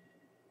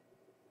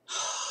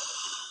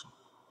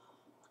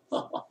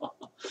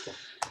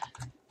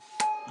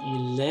 You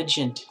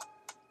legend.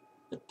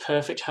 The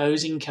perfect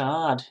hosing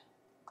card.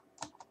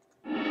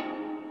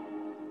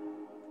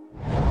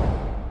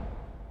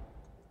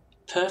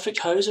 Perfect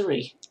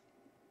hosiery.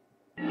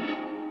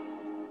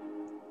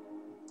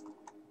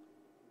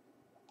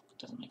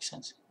 Doesn't make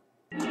sense.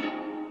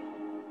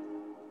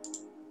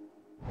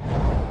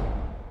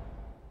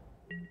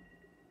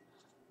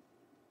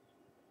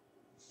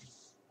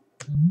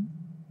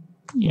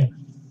 Yeah.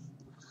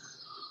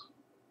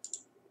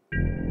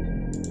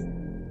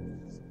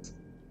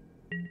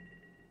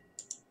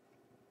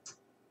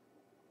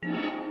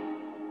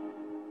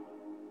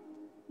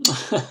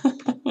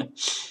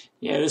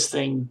 Yeah, this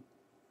thing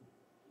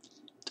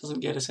doesn't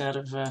get us out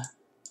of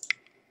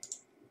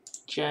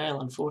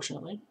jail,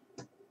 unfortunately.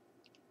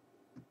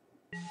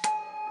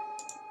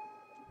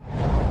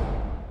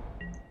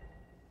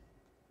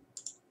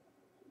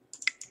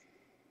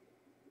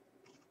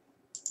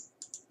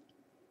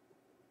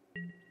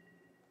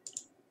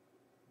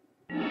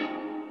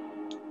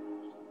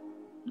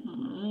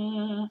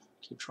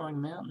 Keep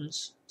trying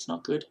mountains. It's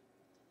not good.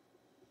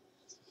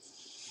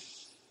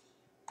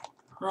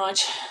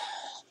 Right.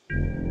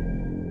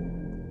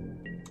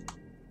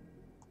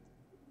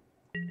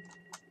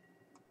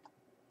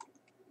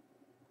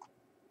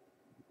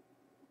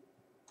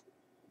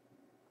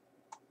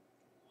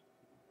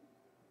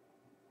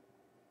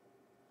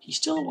 He's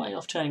still a way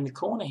off turning the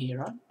corner here,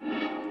 right?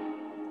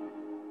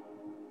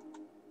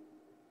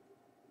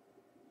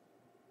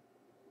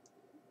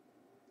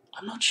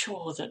 I'm not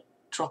sure that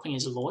dropping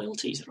his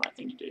loyalty is the right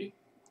thing to do.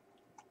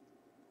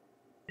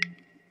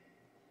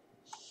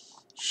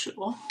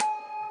 Sure.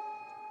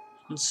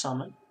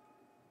 Unsummon.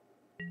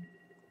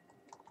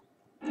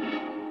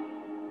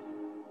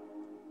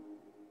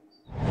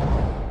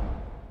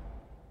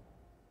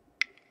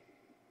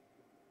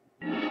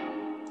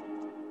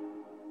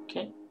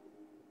 Okay.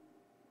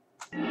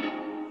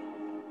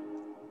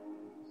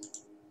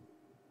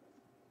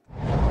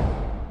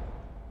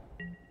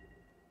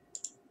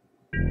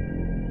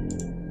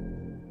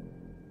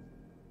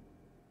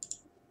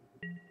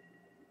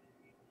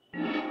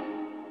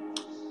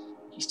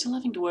 He's still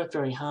having to work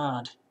very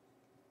hard.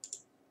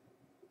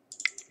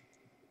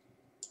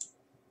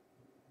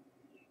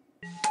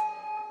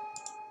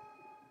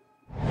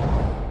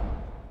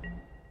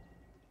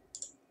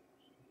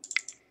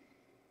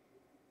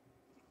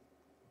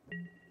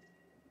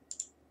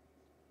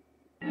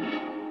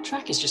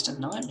 Track is just a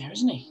nightmare,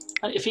 isn't he?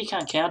 If he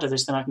can't counter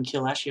this, then I can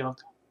kill Ashiok.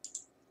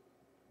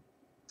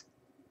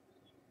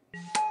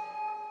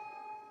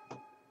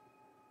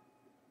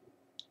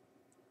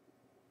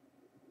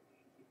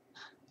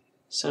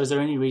 So is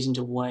there any reason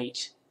to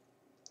wait?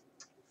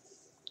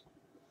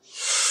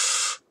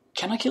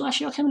 Can I kill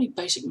Ashiok? How many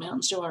basic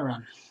mountains do I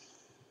run?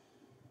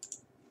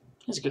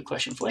 That's a good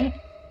question for you.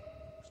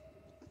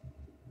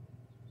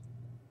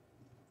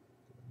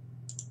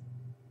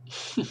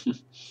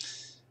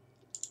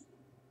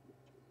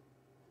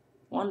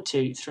 One,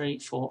 two, three,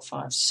 4,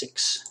 5,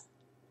 6.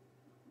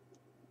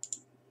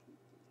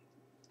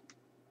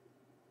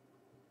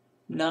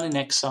 None in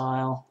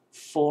exile.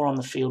 4 on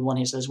the field, 1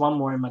 here. So there's 1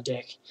 more in my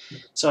deck.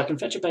 So I can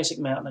fetch a basic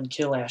mountain and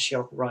kill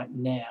Ashiok right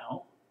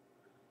now.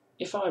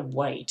 If I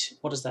wait,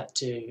 what does that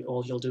do?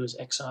 All you'll do is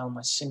exile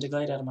my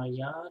Cinderglade out of my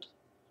yard.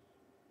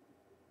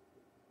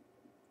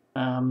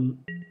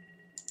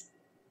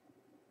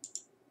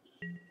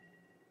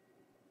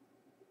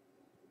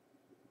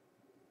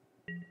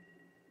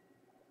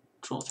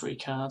 Draw 3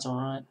 cards,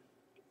 alright.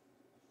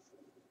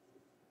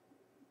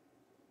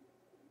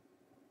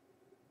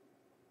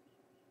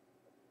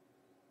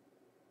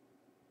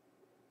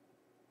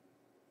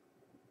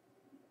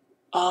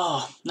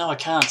 Oh, no I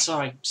can't,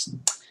 sorry.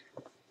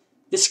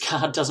 This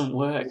card doesn't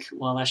work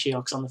while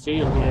Ashiok's on the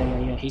field.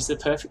 Yeah. He's the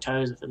perfect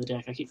hoser for the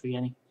deck, I keep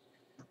forgetting.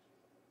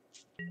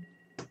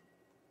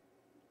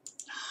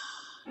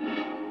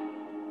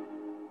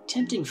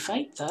 Tempting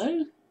fate,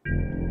 though.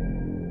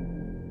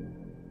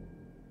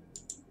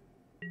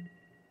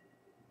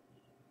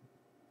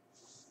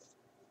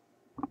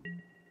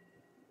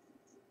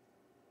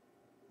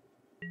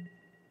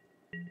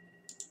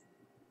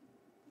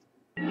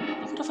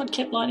 What if I'd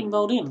kept Lightning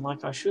Bolt in,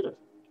 like I should have?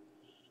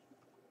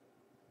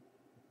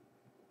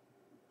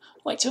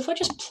 Wait, so if I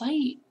just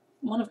play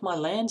one of my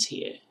lands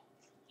here,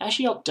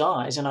 Ashiok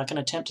dies and I can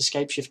attempt to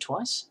Scape Shift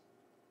twice?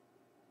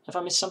 Have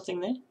I missed something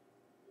there?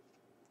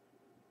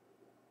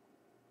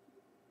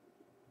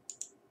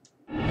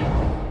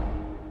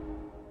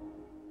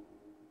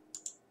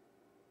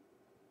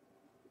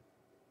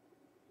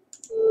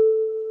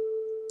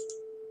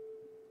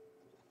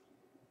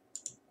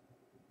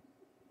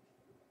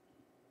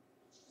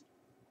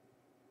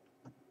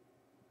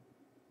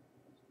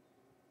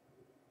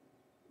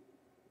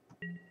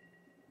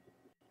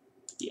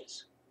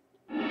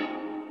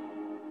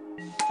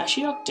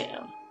 Ashiok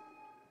down.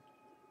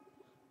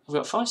 I've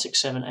got 5,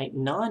 6, 7, 8,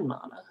 9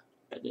 mana,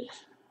 but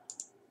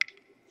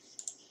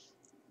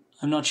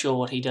I'm not sure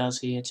what he does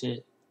here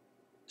to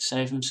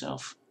save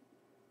himself.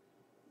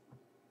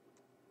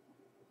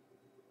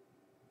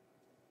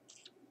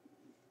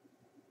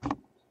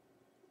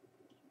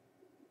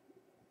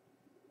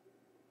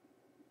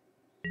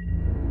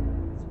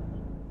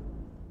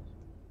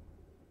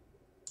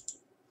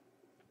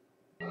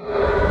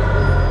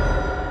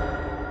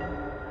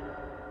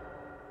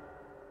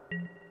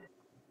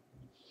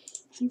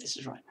 I think this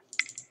is right.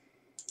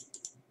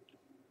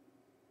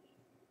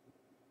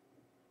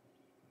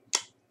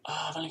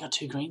 Oh, I've only got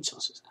 2 green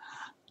sources.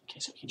 Okay,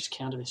 so we can just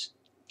counter this.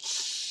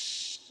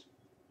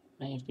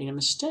 May have been a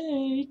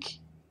mistake.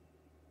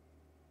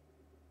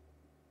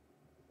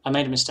 I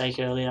made a mistake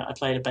earlier. I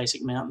played a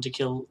basic mountain to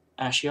kill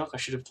Ashiok. I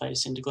should have played a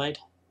Cinderglade. That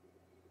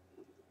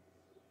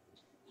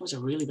was a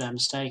really bad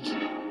mistake.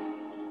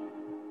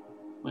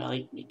 Well,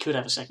 he could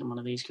have a second one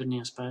of these, couldn't he,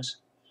 I suppose?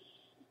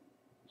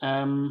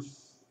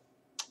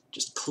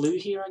 Just clue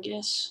here, I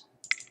guess.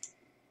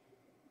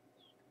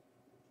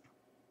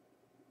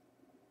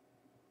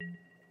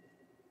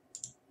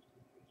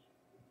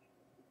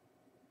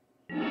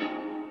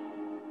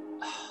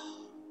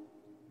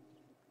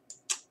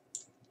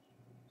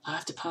 I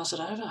have to pass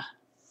it over.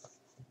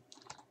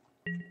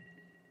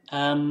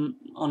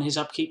 On his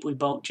upkeep, we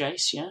bolt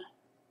Jace, yeah?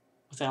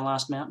 With our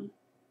last mountain.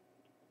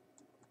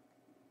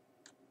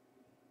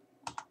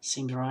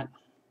 Seemed right.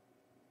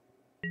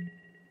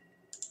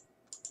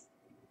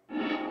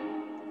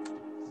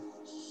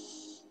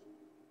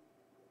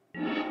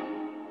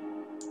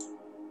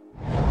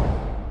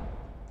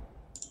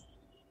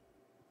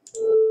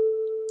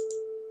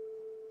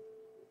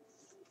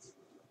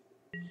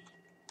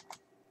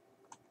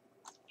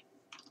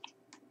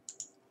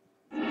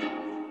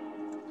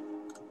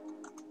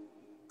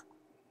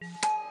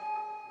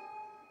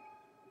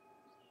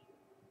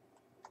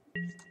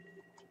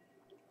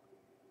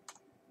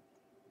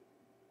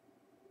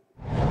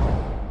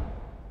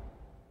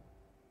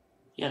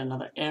 Yet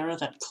another error.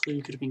 That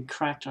clue could have been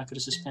cracked. I could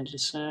have suspended a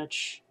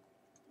search.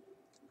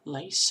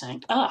 Lace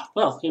sank. Ah,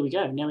 well, here we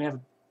go. Now we have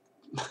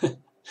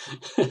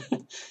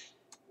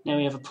now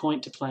we have a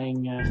point to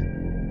playing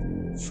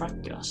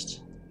Frack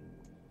Gust.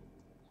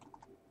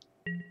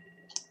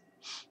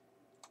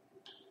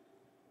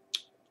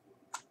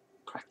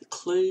 Crack the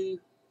clue.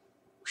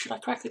 Should I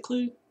crack the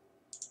clue?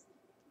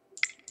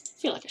 I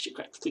feel like I should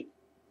crack the clue.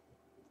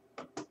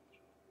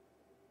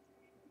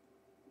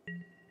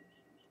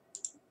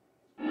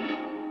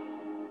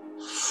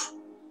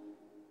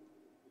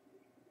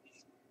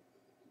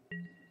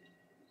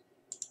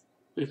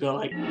 We've got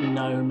like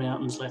no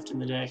mountains left in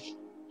the deck.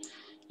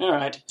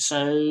 Alright,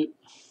 so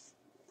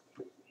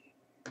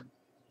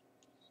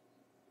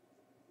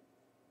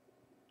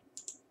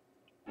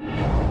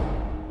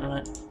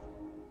alright.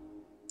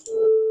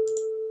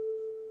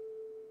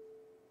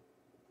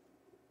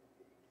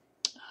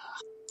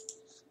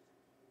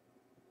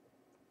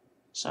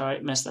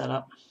 Sorry, messed that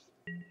up.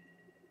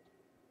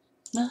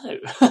 No.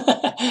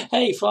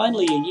 Hey,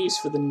 finally a use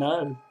for the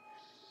no.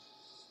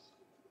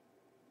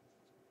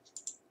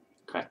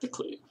 Crack the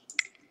clue.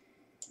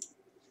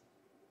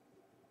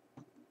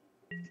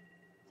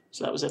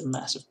 So that was a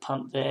massive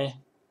punt there.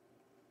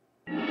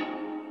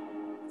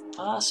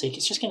 Seek,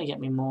 it's just going to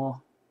get me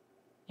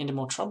into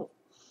more trouble.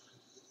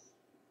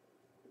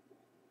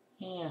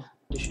 Yeah,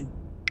 addition.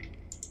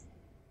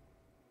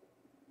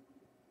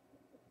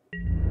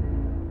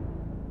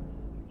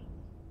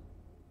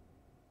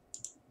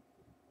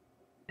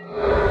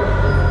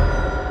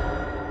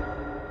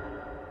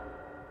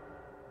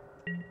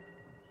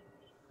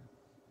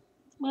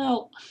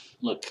 Well,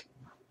 look,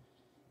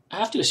 I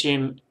have to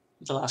assume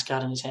the last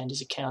card in his hand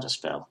is a counter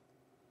spell.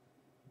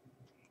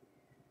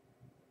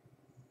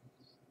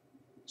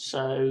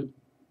 So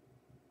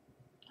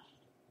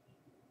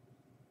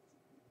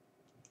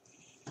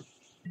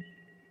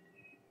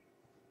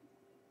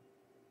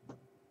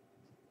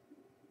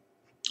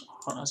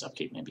Hotnose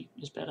upkeep maybe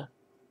is better.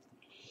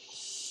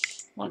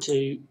 1,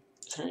 2,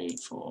 3,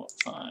 4,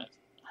 5.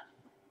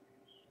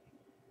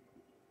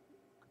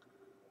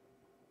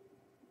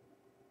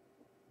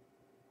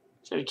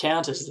 So he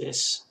counters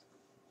this,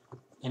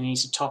 and he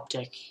needs a top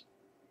deck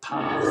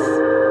path.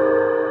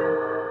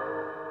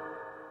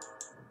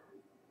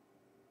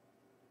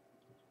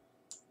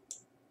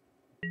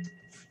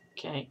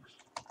 Okay.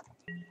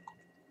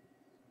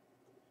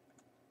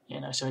 Yeah,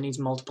 no, so he needs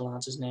multiple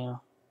answers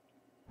now.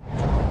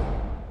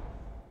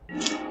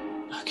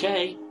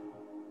 Okay.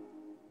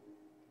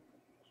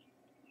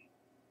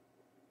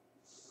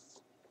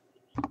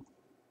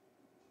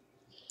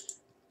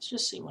 Let's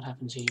just see what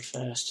happens here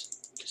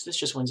first, because this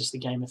just wins us the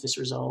game if this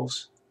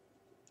resolves.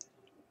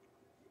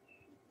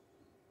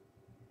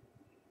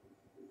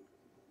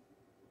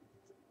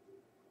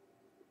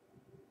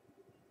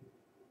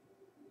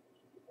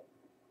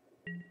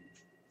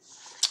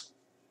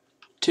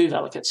 Two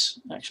Valakuts,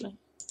 actually.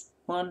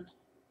 1,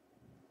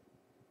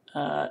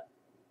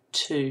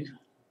 2.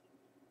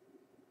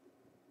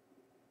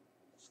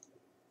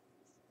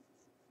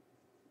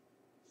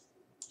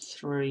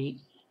 3,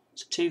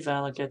 so 2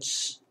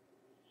 Valakuts,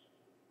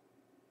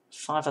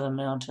 5 other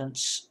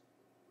mountains.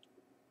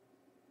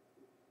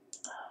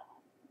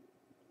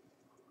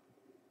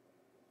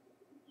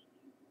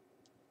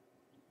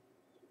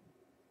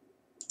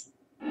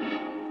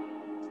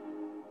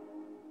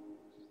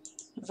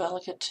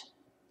 Valakut.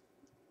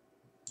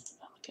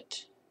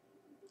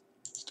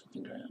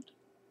 Stomping ground.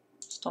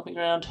 Stomping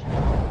ground.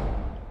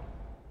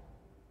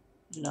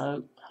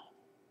 No.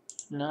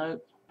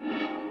 No.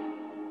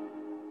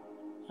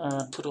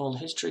 Put all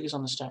his triggers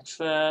on the stack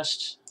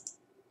first.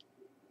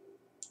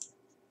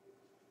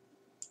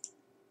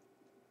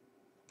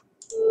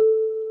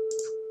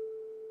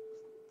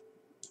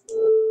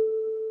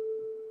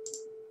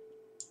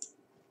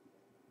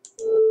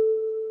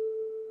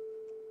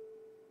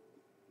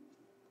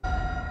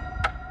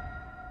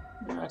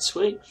 Alright,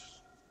 sweet.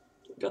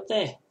 Got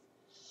there.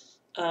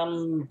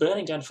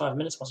 Burning down 5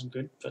 minutes wasn't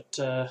good, but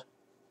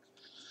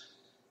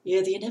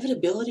yeah, the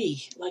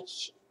inevitability. Like,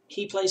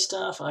 he plays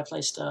stuff, I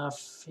play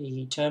stuff,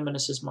 he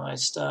terminuses my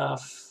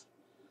stuff.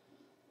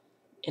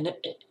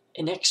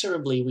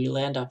 Inexorably, we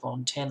land up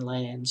on 10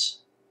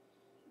 lands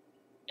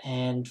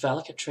and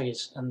Valakut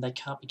triggers, and they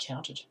can't be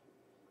countered.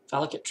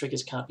 Valakut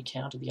triggers can't be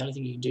countered. The only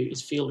thing you can do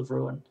is Field of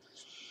Ruin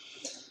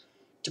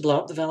to blow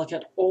up the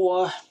Valakut,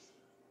 or,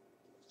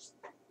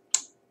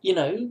 you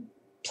know,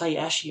 play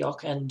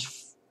Ashiok and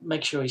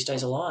make sure he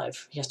stays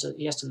alive. He has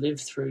to live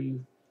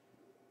through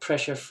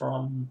pressure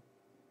from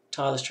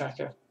Tireless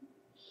Tracker,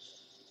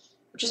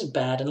 which isn't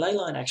bad, and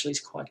Leyline actually is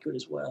quite good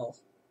as well.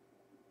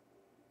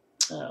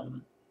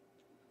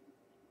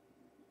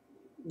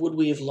 Would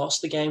we have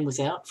lost the game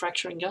without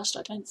Fracturing Gust?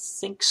 I don't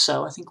think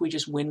so. I think we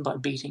just win by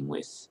beating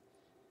with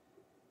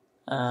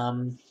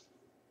Tireless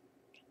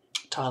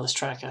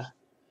Tracker.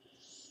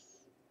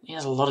 He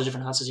has a lot of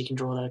different answers he can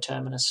draw though.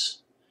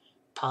 Terminus,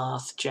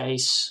 Path,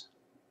 Jace.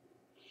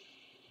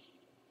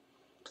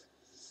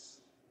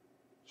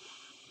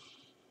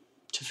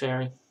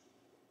 Teferi.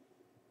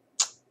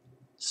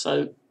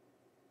 So,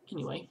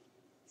 anyway,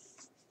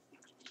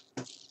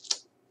 that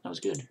was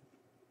good.